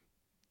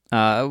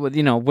would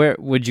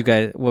you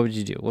guys? What would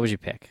you do? What would you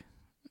pick?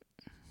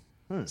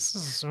 This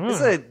is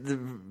a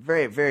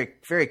very, very,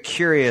 very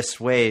curious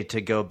way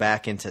to go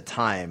back into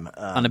time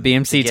on a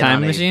BMC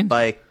time machine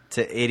bike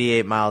to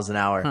 88 miles an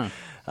hour.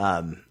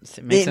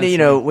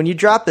 When you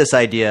drop this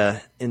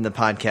idea in the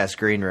podcast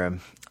green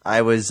room,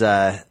 I was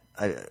a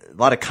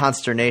lot of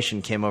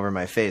consternation came over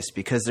my face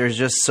because there's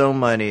just so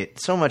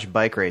much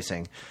bike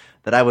racing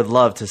that I would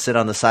love to sit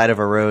on the side of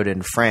a road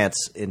in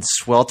France in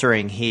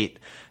sweltering heat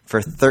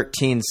for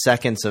 13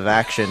 seconds of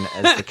action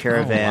as the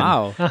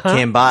caravan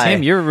came by.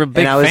 Tim, you're a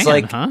big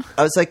fan, huh?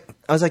 I was like,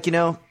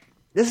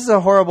 this is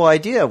a horrible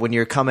idea when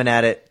you're coming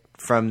at it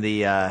from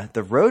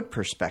the road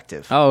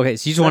perspective. Oh, okay.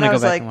 So you just want to go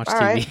back and watch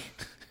TV.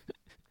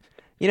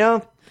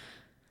 Right.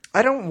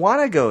 I don't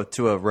want to go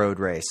to a road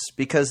race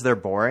because they're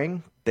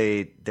boring.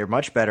 They're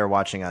much better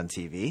watching on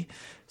TV.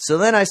 So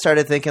then I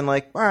started thinking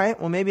all right,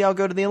 well maybe I'll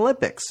go to the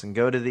Olympics and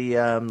go to the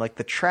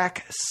the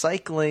track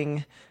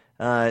cycling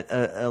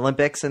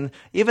Olympics, and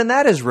even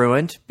that is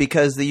ruined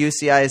because the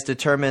UCI has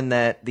determined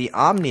that the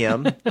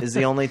Omnium is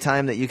the only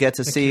time that you get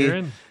to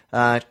see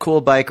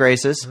cool bike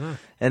races,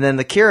 and then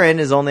the Kirin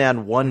is only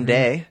on one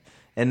day,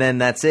 and then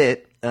that's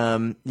it.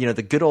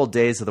 The good old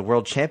days of the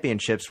World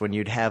Championships when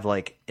you'd have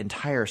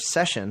entire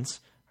sessions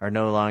are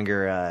no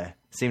longer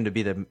seem to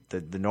be the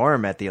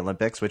norm at the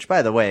Olympics. Which,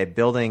 by the way,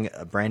 building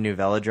a brand new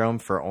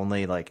velodrome for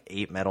only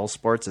 8 medal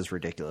sports is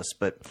ridiculous,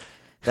 but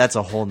that's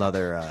a whole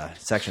nother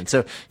section.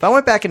 So if I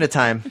went back into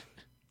time,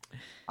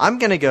 I'm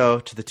going to go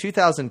to the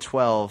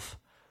 2012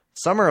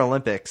 Summer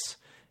Olympics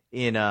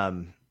in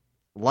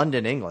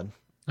London, England.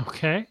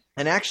 Okay.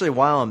 And actually,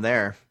 while I'm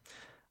there,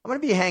 I'm going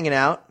to be hanging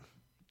out,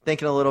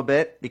 thinking a little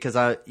bit because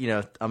I'm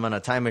on a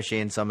time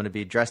machine, so I'm going to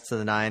be dressed to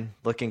the nine,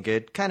 looking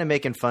good, kind of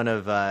making fun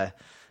of,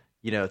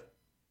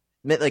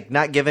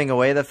 not giving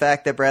away the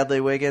fact that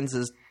Bradley Wiggins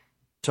is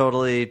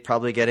totally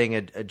probably getting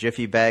a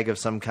Jiffy bag of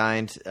some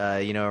kind,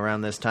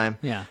 around this time.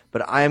 Yeah.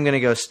 But I am going to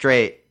go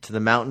straight to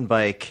the mountain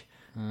bike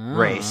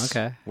race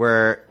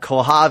where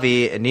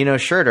Kohlhavi and Nino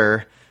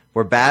Schurter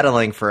were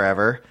battling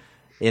forever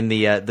in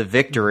the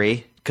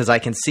victory because I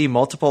can see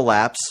multiple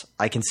laps.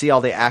 I can see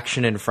all the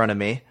action in front of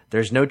me.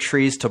 There's no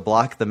trees to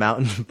block the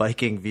mountain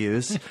biking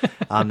views.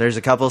 There's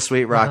a couple of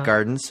sweet rock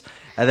gardens.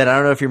 And then I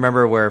don't know if you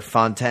remember where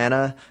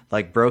Fontana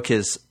broke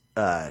his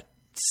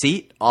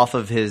seat off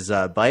of his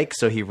bike,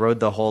 so he rode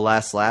the whole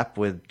last lap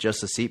with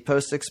just a seat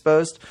post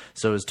exposed,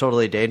 so it was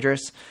totally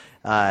dangerous.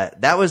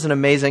 That was an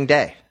amazing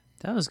day.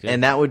 That was good.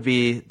 And that would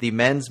be the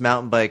men's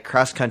mountain bike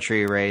cross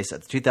country race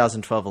at the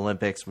 2012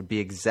 Olympics would be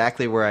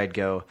exactly where I'd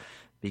go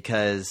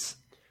because,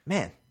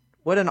 man,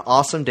 what an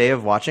awesome day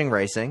of watching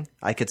racing.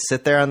 I could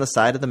sit there on the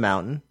side of the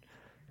mountain,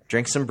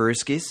 drink some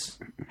brewskis,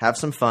 have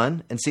some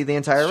fun, and see the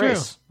entire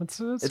race.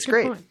 It's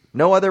great. Point.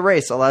 No other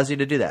race allows you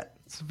to do that.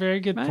 It's a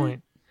very good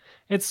point.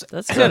 That's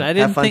good. I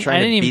didn't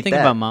even think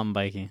about mountain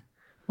biking.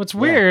 What's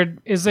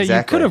weird is that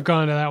you could have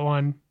gone to that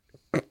one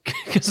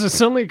because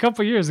it's only a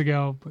couple years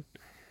ago, but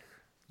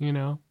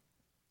Yeah.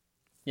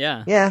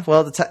 Yeah.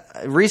 Well,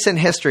 recent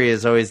history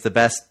is always the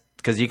best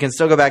because you can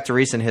still go back to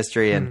recent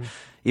history, and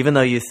even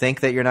though you think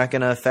that you're not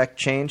going to affect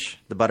change,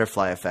 the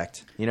butterfly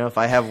effect. If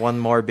I have one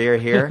more beer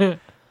here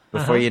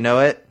before you know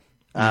it,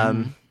 All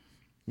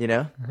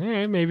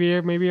right, maybe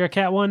you're a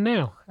Cat 1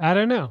 now. I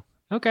don't know.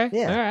 Okay.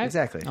 Yeah, all right.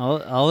 Exactly.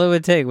 All it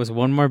would take was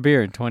one more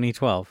beer in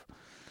 2012.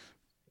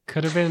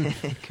 Could have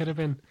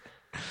been.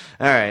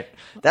 All right.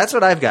 That's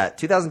what I've got.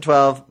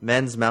 2012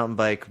 men's mountain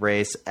bike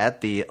race at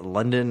the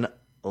London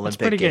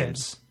Olympic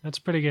Games. That's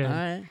pretty good. All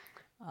right.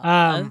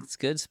 That's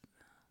good.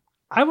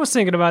 I was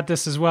thinking about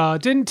this as well.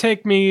 It didn't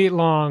take me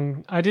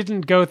long. I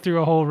didn't go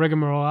through a whole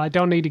rigmarole. I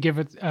don't need to give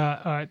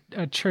a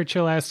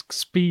Churchill-esque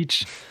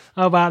speech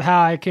about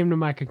how I came to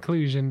my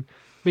conclusion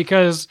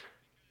because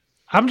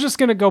I'm just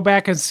going to go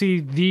back and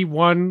see the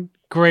one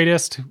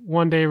greatest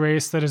one-day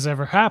race that has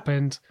ever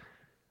happened,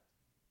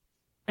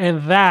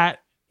 and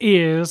that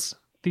is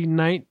the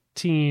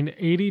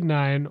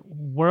 1989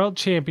 World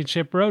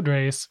Championship road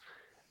race,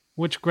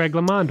 which Greg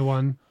LeMond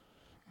won.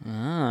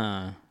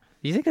 Do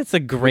you think that's the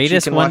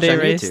greatest one-day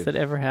race that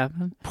ever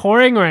happened?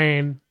 Pouring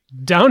rain,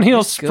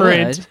 downhill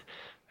sprint,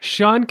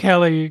 Sean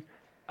Kelly.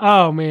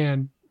 Oh,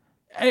 man.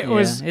 It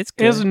was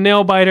a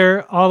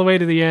nail-biter all the way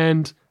to the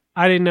end.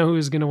 I didn't know who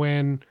was going to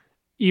win,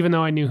 even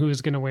though I knew who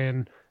was going to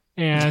win.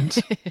 And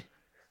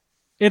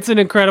it's an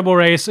incredible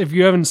race. If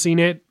you haven't seen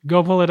it,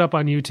 go pull it up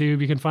on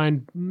YouTube. You can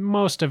find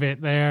most of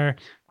it there.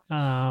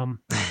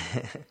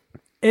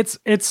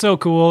 It's so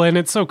cool, and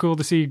it's so cool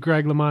to see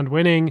Greg LeMond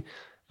winning.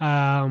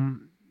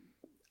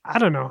 I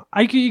don't know.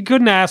 You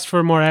couldn't ask for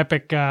a more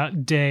epic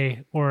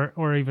day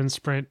or even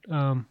sprint.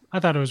 I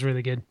thought it was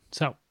really good.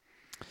 So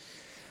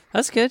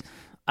that's good.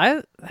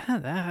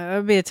 That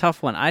would be a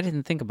tough one. I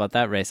didn't think about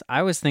that race.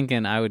 I was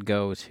thinking I would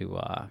go to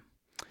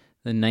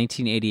the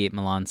 1988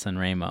 Milan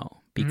Sanremo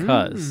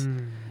because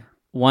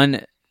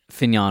one,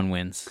 Fignon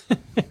wins.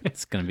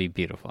 It's going to be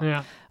beautiful.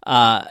 Yeah.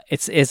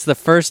 It's the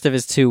first of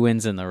his 2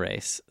 wins in the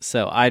race,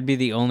 so I'd be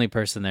the only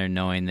person there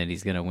knowing that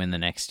he's going to win the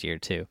next year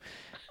too.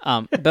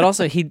 But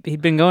also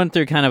he'd been going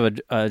through kind of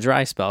a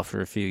dry spell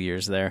for a few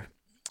years there,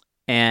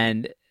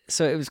 and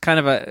so it was kind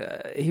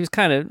of he was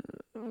kind of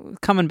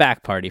coming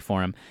back party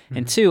for him. Mm-hmm.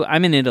 And 2,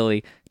 I'm in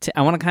Italy.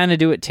 I want to kind of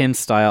do it Tim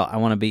style. I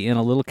want to be in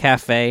a little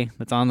cafe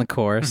that's on the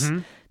course,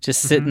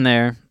 just sitting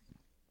there,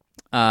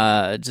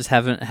 just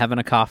having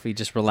a coffee,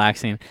 just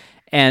relaxing.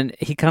 And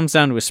he comes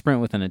down to a sprint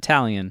with an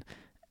Italian,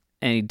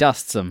 and he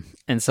dusts him.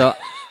 And so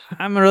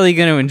I'm really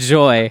going to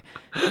enjoy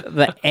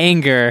the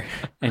anger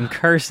and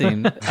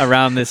cursing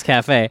around this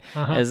cafe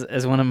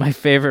as one of my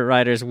favorite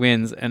riders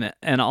wins,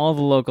 and all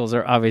the locals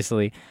are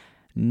obviously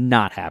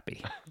not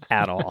happy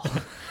at all.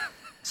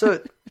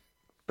 So,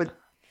 but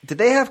did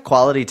they have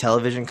quality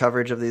television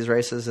coverage of these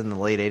races in the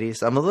late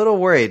 80s? I'm a little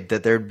worried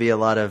that there'd be a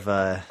lot of,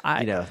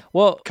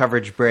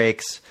 coverage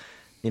breaks,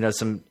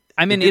 some...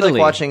 I'm in Italy.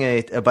 Like watching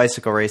a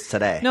bicycle race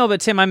today. No,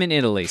 but Tim, I'm in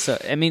Italy. So,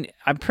 I mean,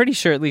 I'm pretty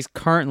sure, at least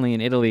currently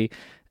in Italy,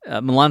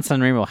 Milan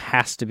Sanremo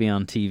has to be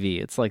on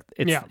TV.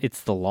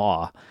 It's the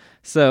law.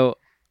 So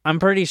I'm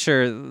pretty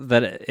sure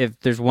that if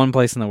there's one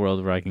place in the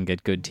world where I can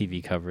get good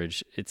TV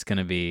coverage, it's going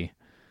to be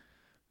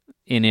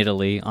in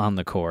Italy on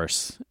the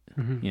course,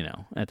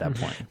 at that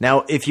point.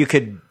 Now, if you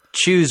could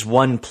choose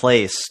one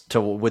place,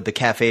 would the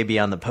cafe be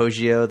on the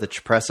Poggio, the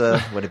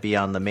Cipressa? Would it be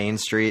on the main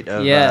street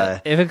of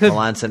if it could,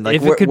 Milan?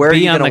 Where are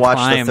you going to watch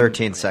climb, the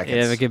 13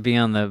 seconds? If it could be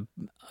on the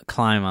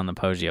climb on the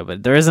Poggio,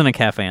 but there isn't a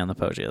cafe on the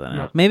Poggio.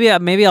 Then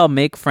maybe I'll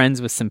make friends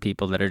with some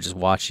people that are just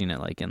watching it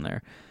like in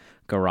their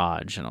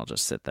garage, and I'll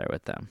just sit there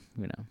with them.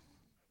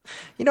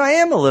 I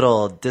am a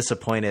little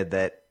disappointed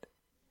that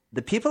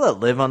the people that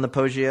live on the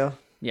Poggio,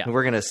 who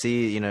we're going to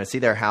see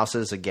their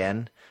houses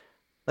again.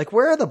 Like,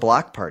 where are the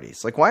block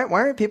parties? Like, why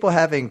aren't people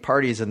having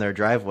parties in their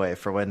driveway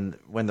for when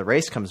the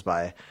race comes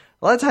by?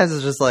 A lot of times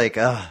it's just like,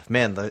 oh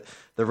man, the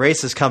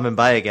race is coming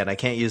by again. I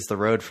can't use the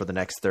road for the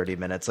next 30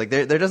 minutes. Like,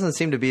 there doesn't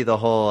seem to be the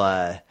whole,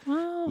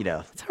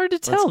 it's hard to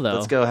tell though.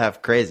 Let's go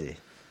have crazy.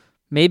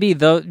 Maybe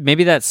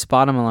that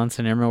spot on Milan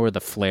Sanremo where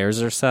the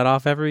flares are set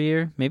off every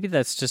year. Maybe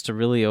that's just a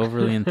really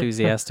overly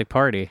enthusiastic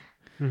party,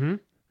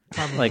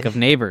 like of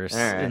neighbors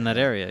in that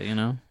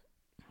area.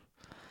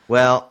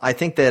 Well, I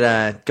think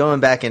that going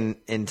back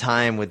in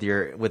time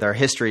with our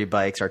history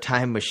bikes, our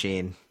time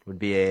machine would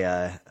be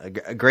a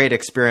great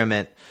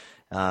experiment.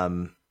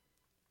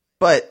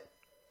 But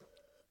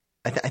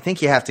I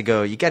think you have to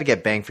go. You got to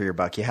get bang for your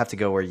buck. You have to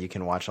go where you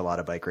can watch a lot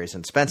of bike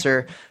racing.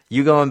 Spencer,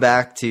 you going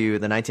back to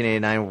the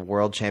 1989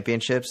 World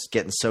Championships,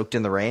 getting soaked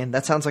in the rain?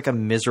 That sounds like a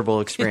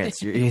miserable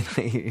experience.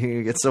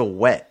 you get so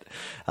wet,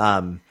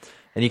 and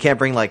you can't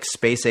bring like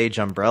space age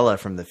umbrella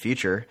from the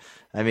future.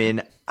 I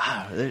mean,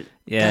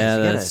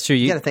 that's true.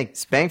 You got to think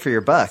bang for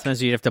your buck.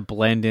 Sometimes you'd have to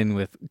blend in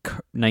with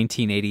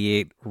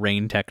 1988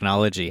 rain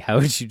technology. How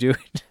would you do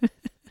it?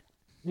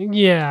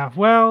 Yeah,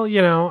 well,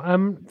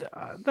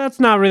 that's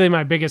not really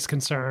my biggest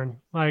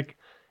concern. Like,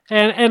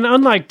 and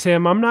unlike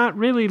Tim, I'm not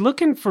really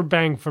looking for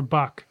bang for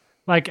buck.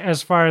 Like,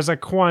 as far as a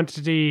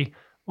quantity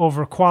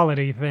over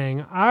quality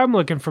thing, I'm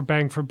looking for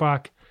bang for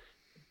buck,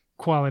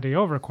 quality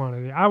over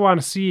quantity. I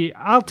want to see.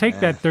 I'll take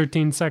that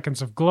 13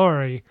 seconds of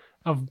glory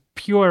of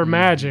pure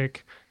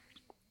magic,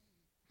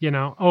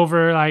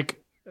 over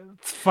like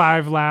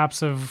 5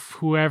 laps of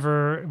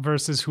whoever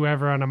versus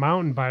whoever on a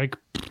mountain bike.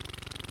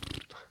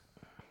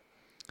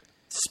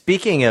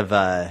 Speaking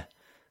of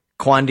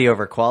quantity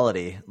over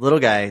quality, little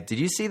guy, did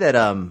you see that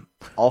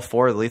all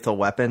 4 Lethal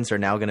Weapons are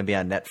now going to be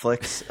on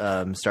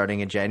Netflix starting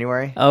in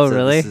January? Oh, so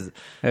really?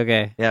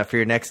 Okay. Yeah, for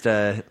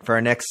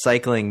our next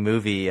cycling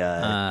movie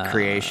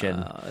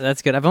creation.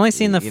 That's good. I've only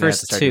seen the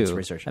first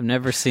 2. I've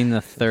never seen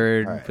the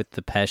third with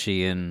the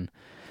Pesci, and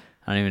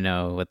I don't even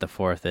know what the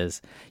 4th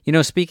is.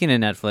 Speaking of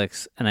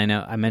Netflix, and I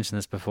know I mentioned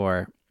this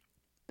before,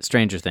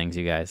 Stranger Things,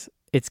 you guys.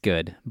 It's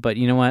good, but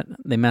you know what?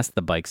 They messed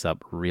the bikes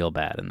up real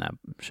bad in that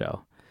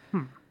show.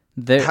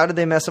 How did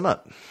they mess them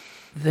up?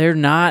 They're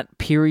not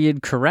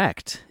period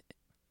correct.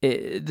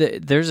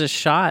 There's a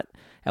shot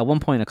at one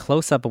point, a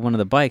close-up of one of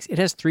the bikes. It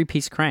has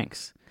 3-piece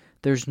cranks.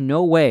 There's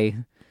no way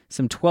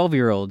some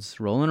 12-year-olds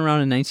rolling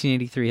around in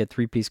 1983 had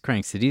 3-piece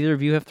cranks. Did either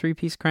of you have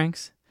 3-piece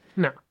cranks?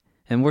 No.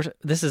 And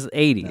this is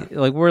 80. No.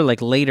 Like, we're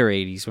like later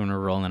 80s when we're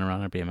rolling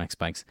around on BMX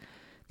bikes.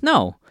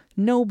 No,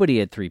 nobody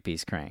had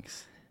 3-piece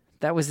cranks.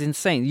 That was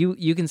insane.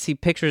 You can see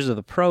pictures of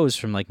the pros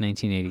from like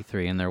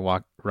 1983, and they're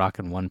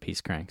rocking 1-piece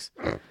cranks.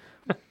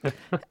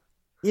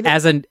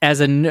 As a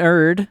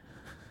nerd,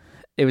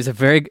 it was a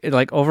very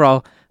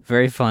overall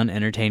very fun,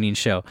 entertaining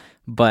show.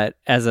 But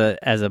as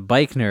a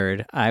bike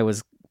nerd, I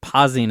was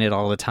pausing it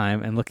all the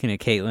time and looking at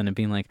Caitlin and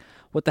being like,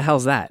 "What the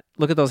hell's that?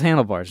 Look at those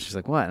handlebars." She's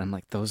like, "What?" And I'm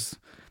like, "Those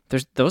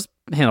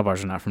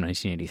handlebars are not from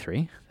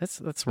 1983.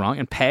 That's wrong."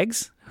 And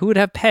pegs? Who would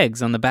have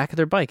pegs on the back of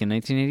their bike in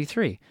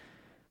 1983?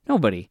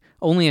 Nobody.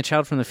 Only a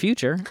child from the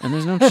future, and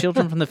there's no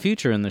children from the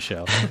future in the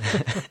show.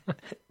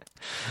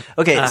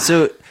 Okay,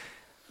 so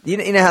you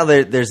know how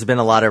there's been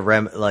a lot of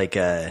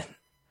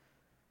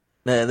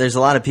there's a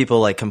lot of people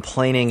like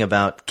complaining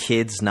about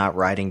kids not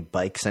riding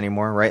bikes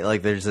anymore, right?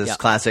 Like there's this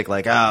classic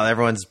like, oh,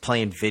 everyone's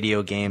playing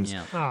video games.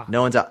 Yeah.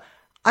 No one's out.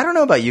 I don't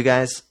know about you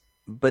guys,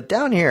 but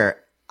down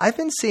here, I've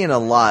been seeing a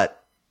lot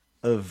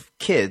of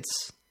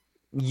kids,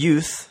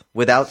 youth,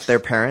 without their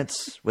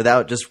parents,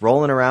 without just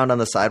rolling around on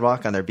the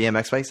sidewalk on their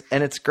BMX bikes,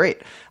 and it's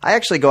great. I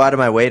actually go out of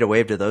my way to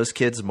wave to those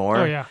kids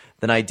more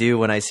than I do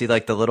when I see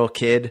like the little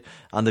kid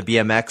on the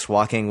BMX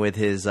walking with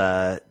his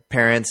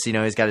parents. You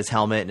know, he's got his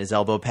helmet and his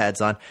elbow pads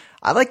on.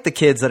 I like the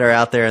kids that are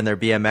out there on their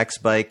BMX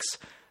bikes.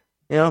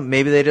 You know,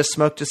 maybe they just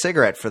smoked a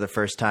cigarette for the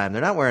first time.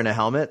 They're not wearing a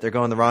helmet. They're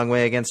going the wrong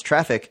way against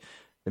traffic.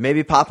 They're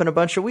maybe popping a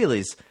bunch of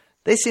wheelies.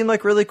 They seem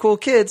like really cool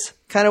kids,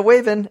 kind of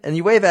waving, and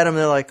you wave at them, and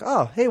they're like,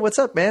 "Oh, hey, what's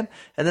up, man?"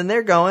 And then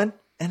they're going,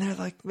 and they're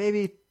like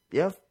maybe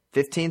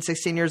 15,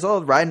 16 years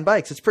old, riding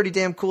bikes. It's pretty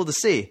damn cool to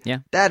see. Yeah.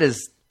 That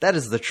is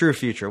the true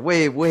future.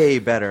 Way, way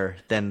better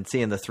than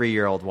seeing the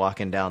 3-year-old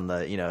walking down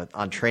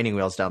on training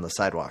wheels down the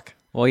sidewalk.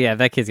 Well, yeah, if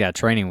that kid's got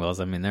training wheels,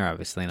 I mean, they're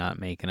obviously not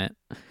making it.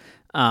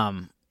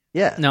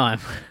 Yeah. No,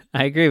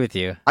 I agree with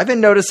you. I've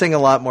been noticing a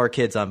lot more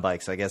kids on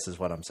bikes, I guess is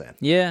what I'm saying.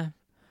 Yeah.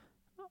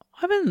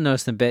 I've been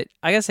noticing a bit.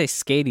 I gotta say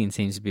skating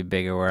seems to be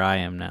bigger where I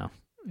am now,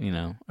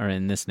 or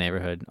in this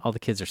neighborhood. All the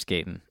kids are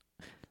skating.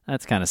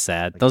 That's kind of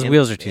sad. Those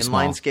wheels are too small.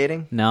 Inline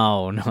skating?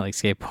 No, like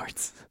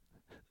skateboards.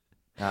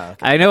 Oh,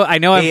 okay. I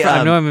know.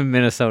 I'm in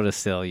Minnesota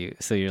still.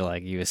 So you're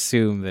like, you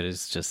assume that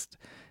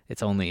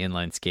it's only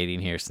inline skating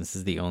here, since this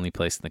is the only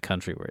place in the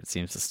country where it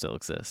seems to still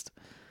exist.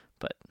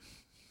 But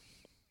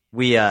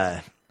we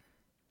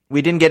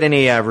didn't get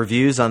any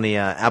reviews on the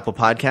Apple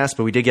Podcast,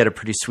 but we did get a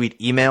pretty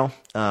sweet email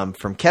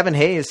from Kevin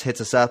Hayes.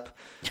 Hits us up.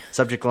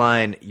 Subject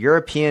line: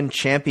 European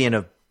champion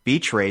of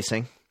beach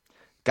racing.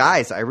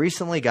 Guys, I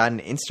recently got an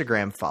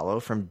Instagram follow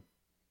from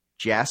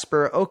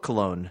Jasper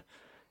Okolone,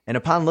 and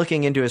upon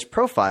looking into his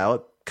profile,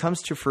 it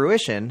comes to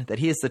fruition that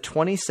he is the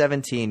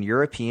 2017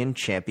 European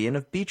champion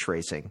of beach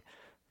racing.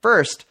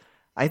 First,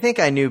 I think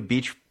I knew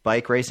beach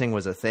bike racing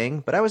was a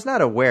thing, but I was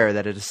not aware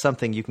that it is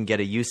something you can get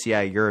a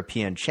UCI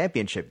European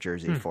Championship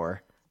jersey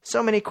for.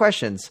 So many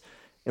questions.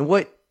 And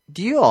what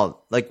do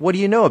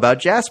you know about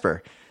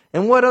Jasper?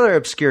 And what other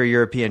obscure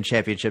European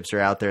championships are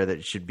out there that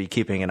you should be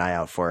keeping an eye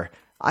out for?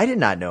 I did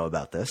not know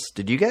about this.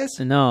 Did you guys?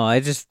 No,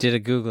 I just did a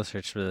Google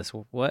search for this.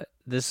 What?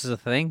 This is a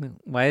thing?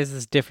 Why is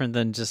this different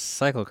than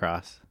just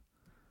cyclocross?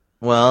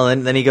 Well,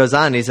 and then he goes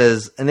on. He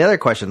says, and the other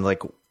question,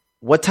 like,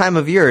 what time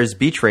of year is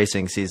beach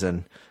racing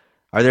season?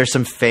 Are there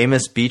some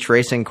famous beach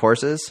racing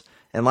courses?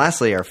 And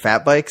lastly, are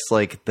fat bikes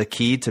like the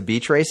key to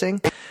beach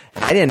racing?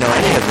 And I didn't know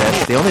any of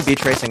this. The only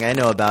beach racing I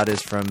know about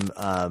is from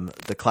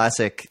the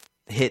classic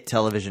hit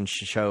television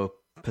show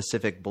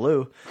Pacific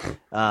Blue.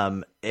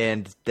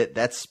 And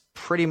that's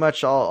pretty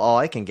much all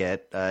I can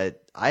get.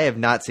 I have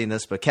not seen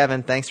this, but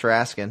Kevin, thanks for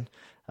asking.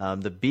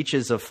 The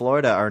beaches of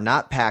Florida are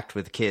not packed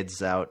with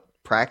kids out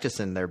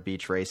practicing their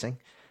beach racing.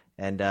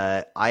 And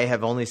I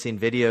have only seen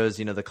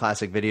videos, the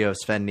classic video of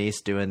Sven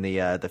Nys doing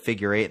the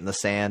figure eight in the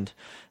sand.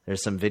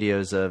 There's some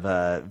videos of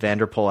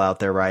Vanderpool out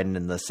there riding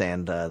in the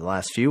sand the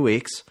last few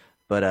weeks.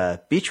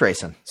 But beach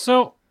racing.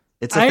 So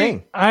it's a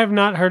thing. I have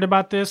not heard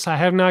about this. I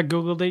have not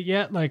Googled it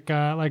yet, like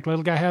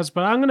Little Guy has.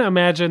 But I'm going to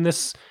imagine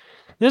this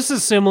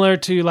is similar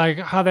to like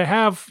how they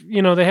have,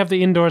 they have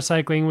the indoor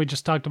cycling. We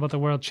just talked about the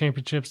World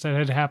Championships that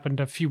had happened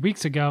a few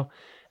weeks ago.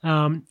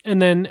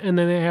 And then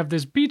they have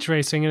this beach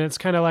racing, and it's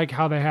kind of like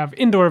how they have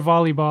indoor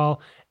volleyball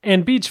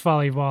and beach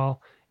volleyball,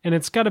 and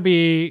it's got to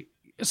be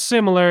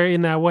similar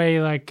in that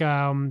way. Like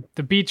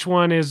the beach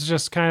one is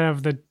just kind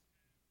of the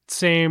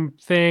same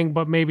thing,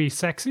 but maybe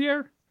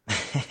sexier.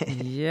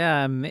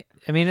 Yeah, I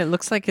mean, it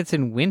looks like it's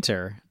in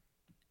winter,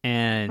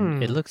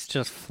 and it looks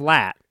just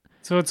flat.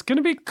 So it's going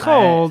to be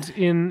cold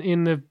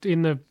in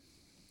the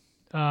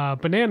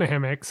banana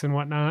hammocks and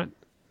whatnot.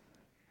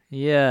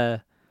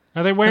 Yeah.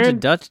 Are they wearing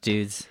Dutch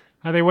dudes?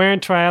 Are they wearing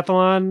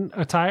triathlon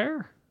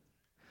attire?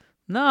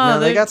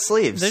 No, they got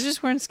sleeves. They're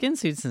just wearing skin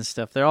suits and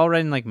stuff. They're all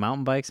riding like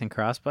mountain bikes and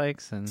cross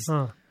bikes. And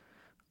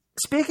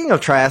Speaking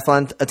of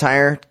triathlon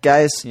attire,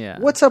 guys, yeah.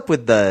 What's up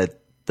with the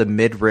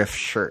midriff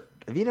shirt?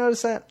 Have you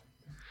noticed that?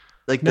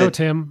 Like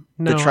Tim.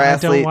 No, I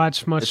don't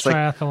watch much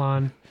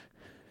triathlon.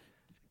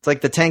 It's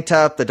like the tank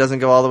top that doesn't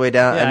go all the way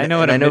down. Yeah, and,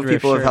 I know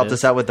people have helped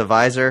us out with the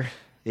visor.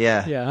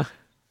 Yeah.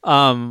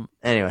 Yeah.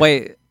 Anyway.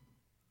 Wait.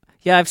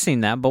 Yeah, I've seen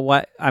that, but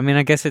what? I mean,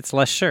 I guess it's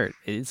less shirt.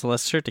 It's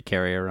less shirt to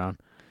carry around.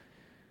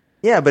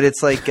 Yeah, but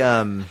it's like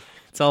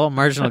it's all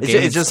marginal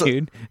gains,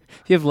 dude.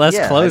 If you have less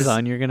clothes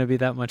on, you're going to be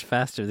that much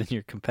faster than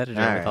your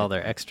competitor with all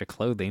their extra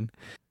clothing.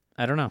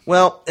 I don't know.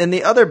 Well, and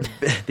the other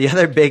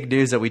big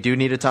news that we do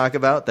need to talk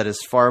about that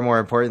is far more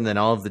important than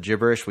all of the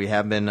gibberish we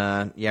have been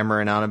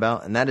yammering on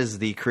about, and that is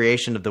the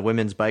creation of the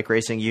Women's Bike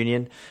Racing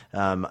Union.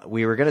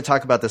 We were going to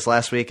talk about this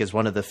last week as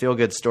one of the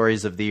feel-good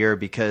stories of the year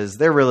because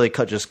they're really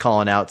just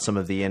calling out some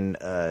of the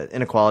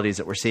inequalities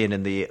that we're seeing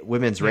in the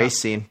women's race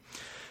scene,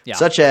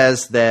 such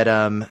as that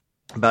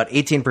about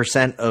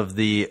 18% of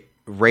the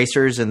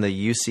racers in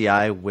the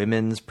UCI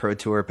Women's Pro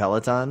Tour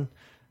Peloton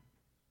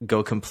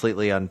go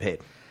completely unpaid.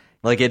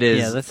 Like it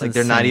is, like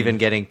they're not even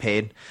getting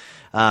paid.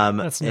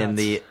 That's and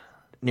nuts.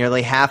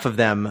 Nearly half of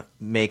them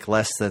make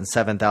less than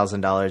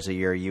 $7,000 a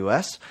year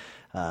US.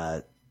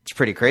 It's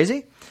pretty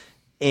crazy.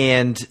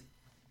 And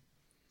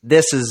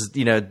this is,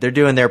 they're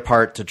doing their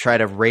part to try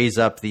to raise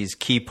up these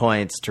key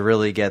points to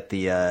really get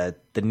the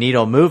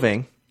needle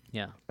moving.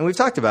 Yeah. And we've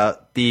talked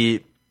about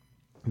the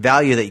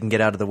value that you can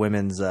get out of the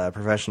women's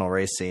professional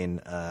race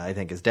scene. I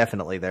think is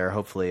definitely there.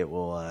 Hopefully it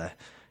will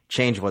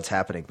change what's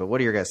happening. But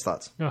what are your guys'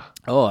 thoughts?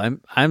 Oh,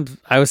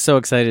 I was so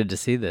excited to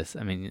see this.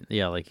 I mean,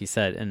 yeah, like you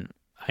said, and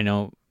I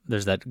know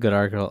there's that good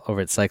article over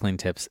at Cycling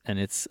Tips, and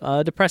it's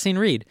a depressing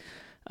read.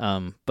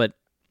 But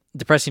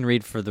depressing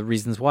read for the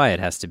reasons why it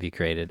has to be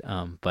created.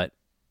 But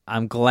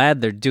I'm glad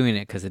they're doing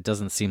it because it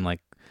doesn't seem like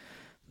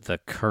the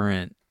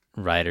current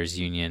riders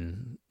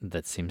union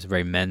that seems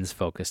very men's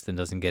focused and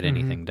doesn't get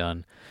anything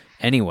done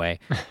anyway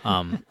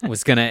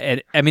was gonna.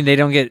 I mean,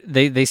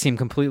 they seem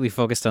completely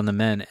focused on the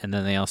men, and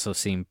then they also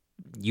seem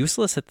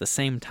useless at the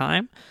same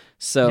time.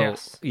 So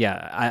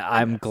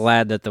I'm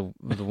glad that the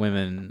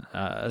women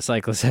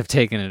cyclists have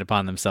taken it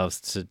upon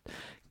themselves to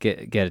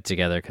get it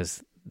together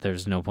because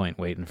there's no point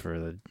waiting for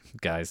the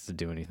guys to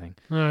do anything.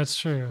 No, it's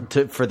true.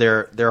 For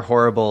their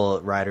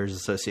horrible riders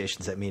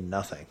associations that mean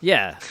nothing.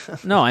 Yeah,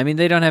 no, I mean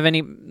they don't have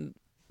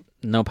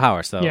no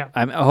power. So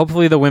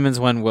hopefully the women's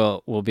one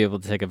will be able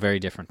to take a very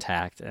different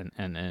tact and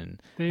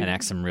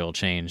enact some real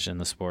change in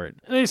the sport.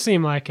 They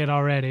seem like it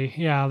already.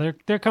 Yeah,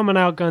 they're coming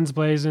out guns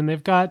blazing.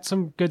 They've got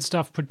some good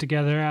stuff put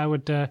together. I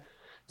would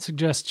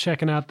suggest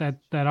checking out that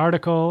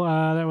article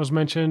that was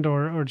mentioned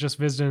or just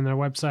visiting their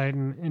website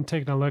and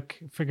taking a look,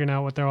 figuring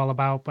out what they're all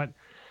about. But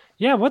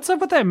yeah, what's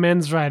up with that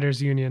men's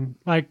riders union?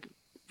 Like,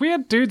 we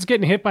had dudes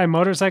getting hit by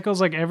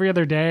motorcycles like every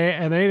other day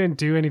and they didn't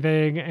do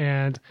anything,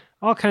 and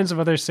all kinds of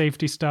other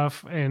safety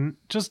stuff and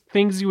just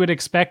things you would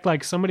expect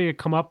like somebody to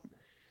come up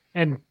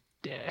and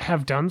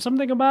have done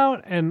something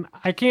about. And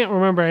I can't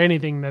remember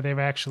anything that they've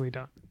actually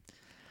done.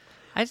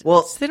 They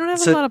don't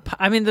have a lot of.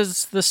 I mean,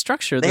 there's the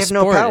structure. They the have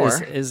sport no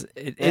power.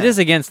 It is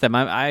against them.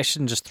 I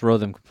shouldn't just throw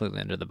them completely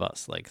under the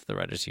bus like the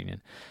Riders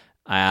Union.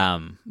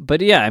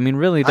 But yeah, I mean,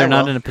 really, they're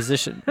not in a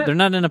position. They're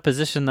not in a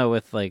position though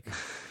with like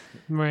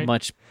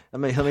much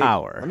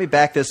power. Let me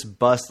back this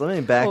bus. Let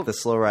me back the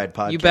Slow Ride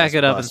podcast. You back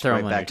it up and throw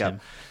right them back under,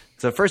 up.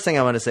 So the first thing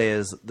I want to say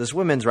is this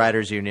women's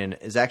riders union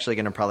is actually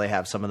going to probably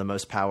have some of the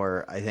most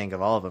power, I think,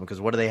 of all of them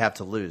because what do they have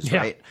to lose,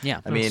 right?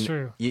 Yeah, I mean,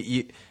 true.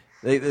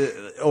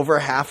 Over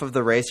half of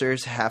the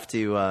racers have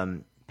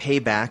to pay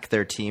back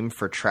their team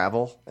for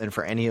travel and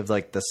for any of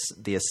like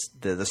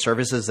the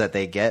services that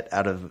they get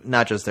out of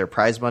not just their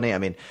prize money. I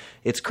mean,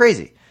 it's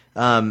crazy.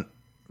 So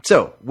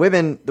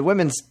the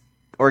women's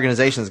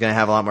organization is going to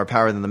have a lot more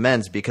power than the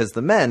men's because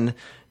the men,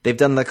 they've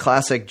done the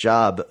classic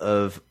job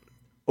of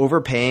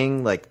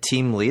overpaying like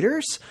team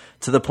leaders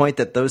to the point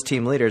that those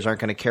team leaders aren't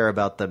going to care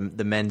about the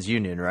men's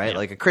union, right? Yeah.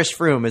 Like a Chris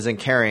Froome isn't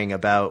caring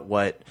about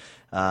what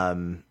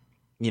Dan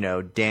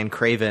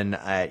Craven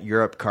at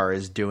Europcar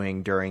is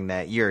doing during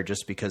that year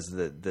just because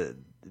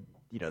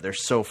they're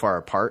so far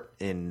apart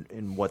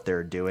in what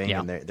they're doing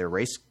in their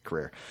race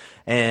career.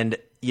 And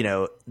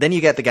then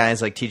you get the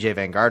guys like TJ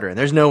Van Garderen.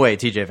 There's no way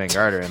TJ Van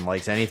Garderen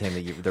likes anything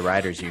that the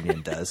Riders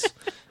Union does.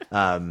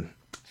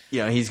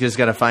 He's just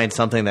going to find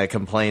something that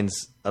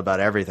complains about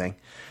everything.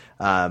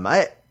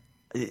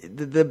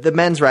 The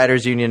men's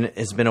Riders Union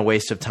has been a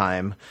waste of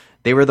time.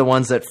 They were the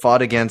ones that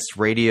fought against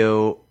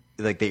radio,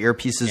 like the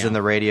earpieces in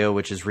the radio,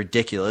 which is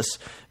ridiculous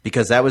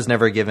because that was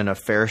never given a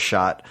fair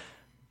shot.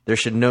 There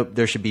should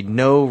be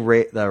no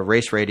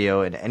race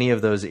radio in any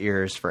of those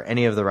ears for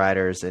any of the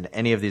riders in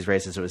any of these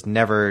races. It was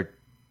never.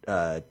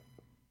 That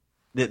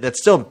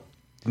still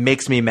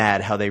makes me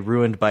mad how they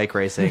ruined bike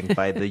racing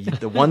by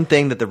the one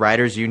thing that the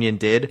Riders Union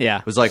did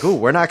was like, oh,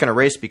 we're not going to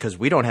race because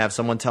we don't have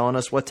someone telling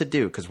us what to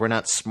do because we're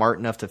not smart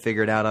enough to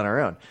figure it out on our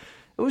own.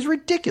 It was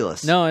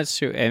ridiculous. No, it's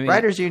true. I mean,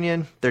 Riders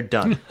Union, they're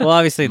done. Well,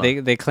 obviously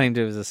they claimed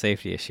it was a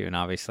safety issue, and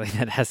obviously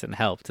that hasn't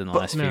helped in the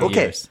last few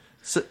years.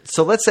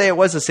 So let's say it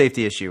was a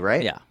safety issue,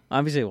 right? Yeah,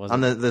 obviously it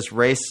wasn't. On this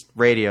race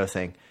radio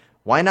thing.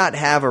 Why not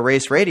have a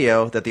race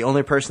radio that the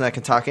only person that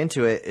can talk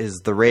into it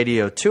is the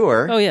radio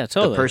tour? Oh, yeah,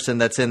 totally. The person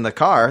that's in the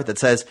car that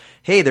says,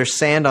 hey, there's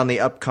sand on the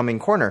upcoming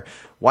corner.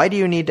 Why do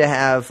you need to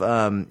have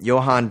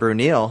Johan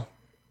Brunel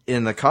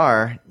in the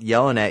car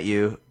yelling at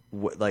you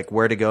like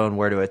where to go and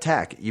where to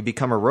attack? You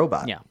become a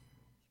robot. Yeah.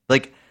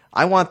 Like,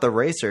 I want the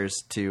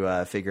racers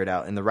to figure it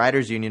out, and the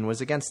Riders Union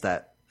was against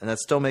that, and that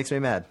still makes me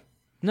mad.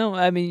 No,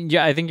 I mean,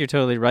 yeah, I think you're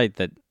totally right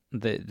that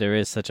there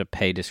is such a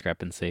pay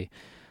discrepancy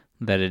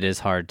that it is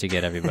hard to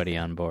get everybody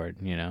on board,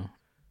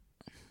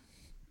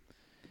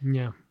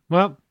 Yeah.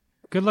 Well,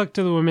 good luck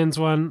to the women's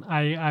one.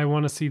 I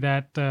want to see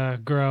that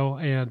grow,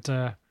 and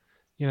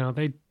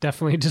they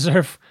definitely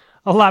deserve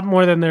a lot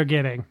more than they're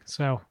getting.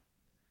 So.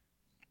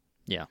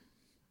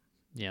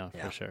 Yeah,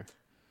 for sure.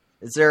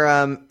 Is there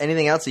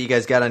anything else that you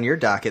guys got on your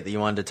docket that you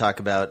wanted to talk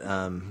about?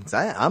 'Cause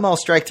I'm all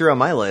strike through on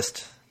my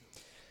list.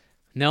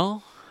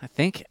 No, I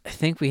think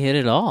we hit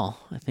it all.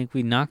 I think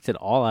we knocked it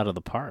all out of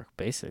the park,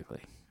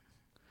 basically.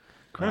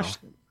 Crushed.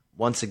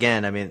 Once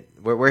again, I mean,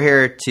 we're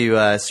here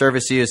to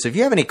service you. So if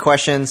you have any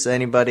questions,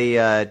 anybody,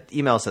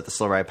 email us at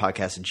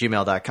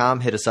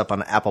theslowridepodcast@gmail.com. Hit us up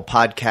on Apple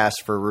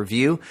Podcasts for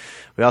review.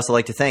 We also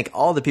like to thank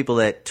all the people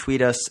that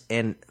tweet us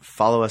and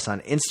follow us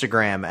on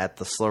Instagram at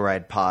The Slow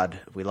Ride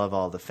Pod. We love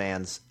all the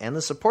fans and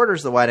the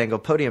supporters of the Wide Angle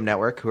Podium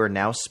Network, who are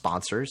now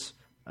sponsors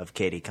of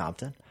Katie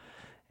Compton.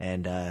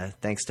 And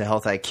thanks to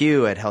Health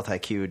IQ at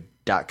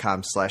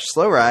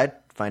healthiq.com/slowride.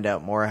 Find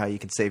out more how you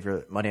can save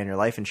your money on your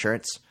life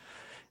insurance.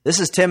 This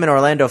is Tim in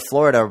Orlando,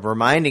 Florida,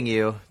 reminding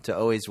you to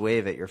always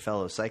wave at your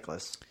fellow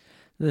cyclists.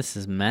 This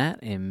is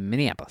Matt in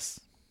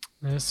Minneapolis.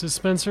 This is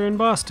Spencer in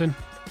Boston.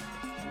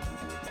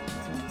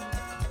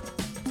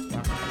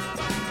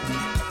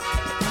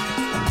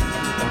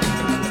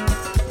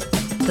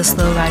 The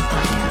Slow Ride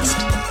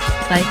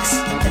Podcast. Bikes,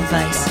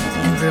 advice,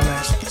 and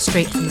rumors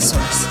straight from the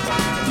source.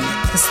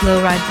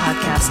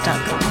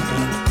 TheSlowRidePodcast.com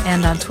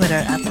and on Twitter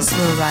at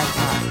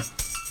TheSlowRidePod.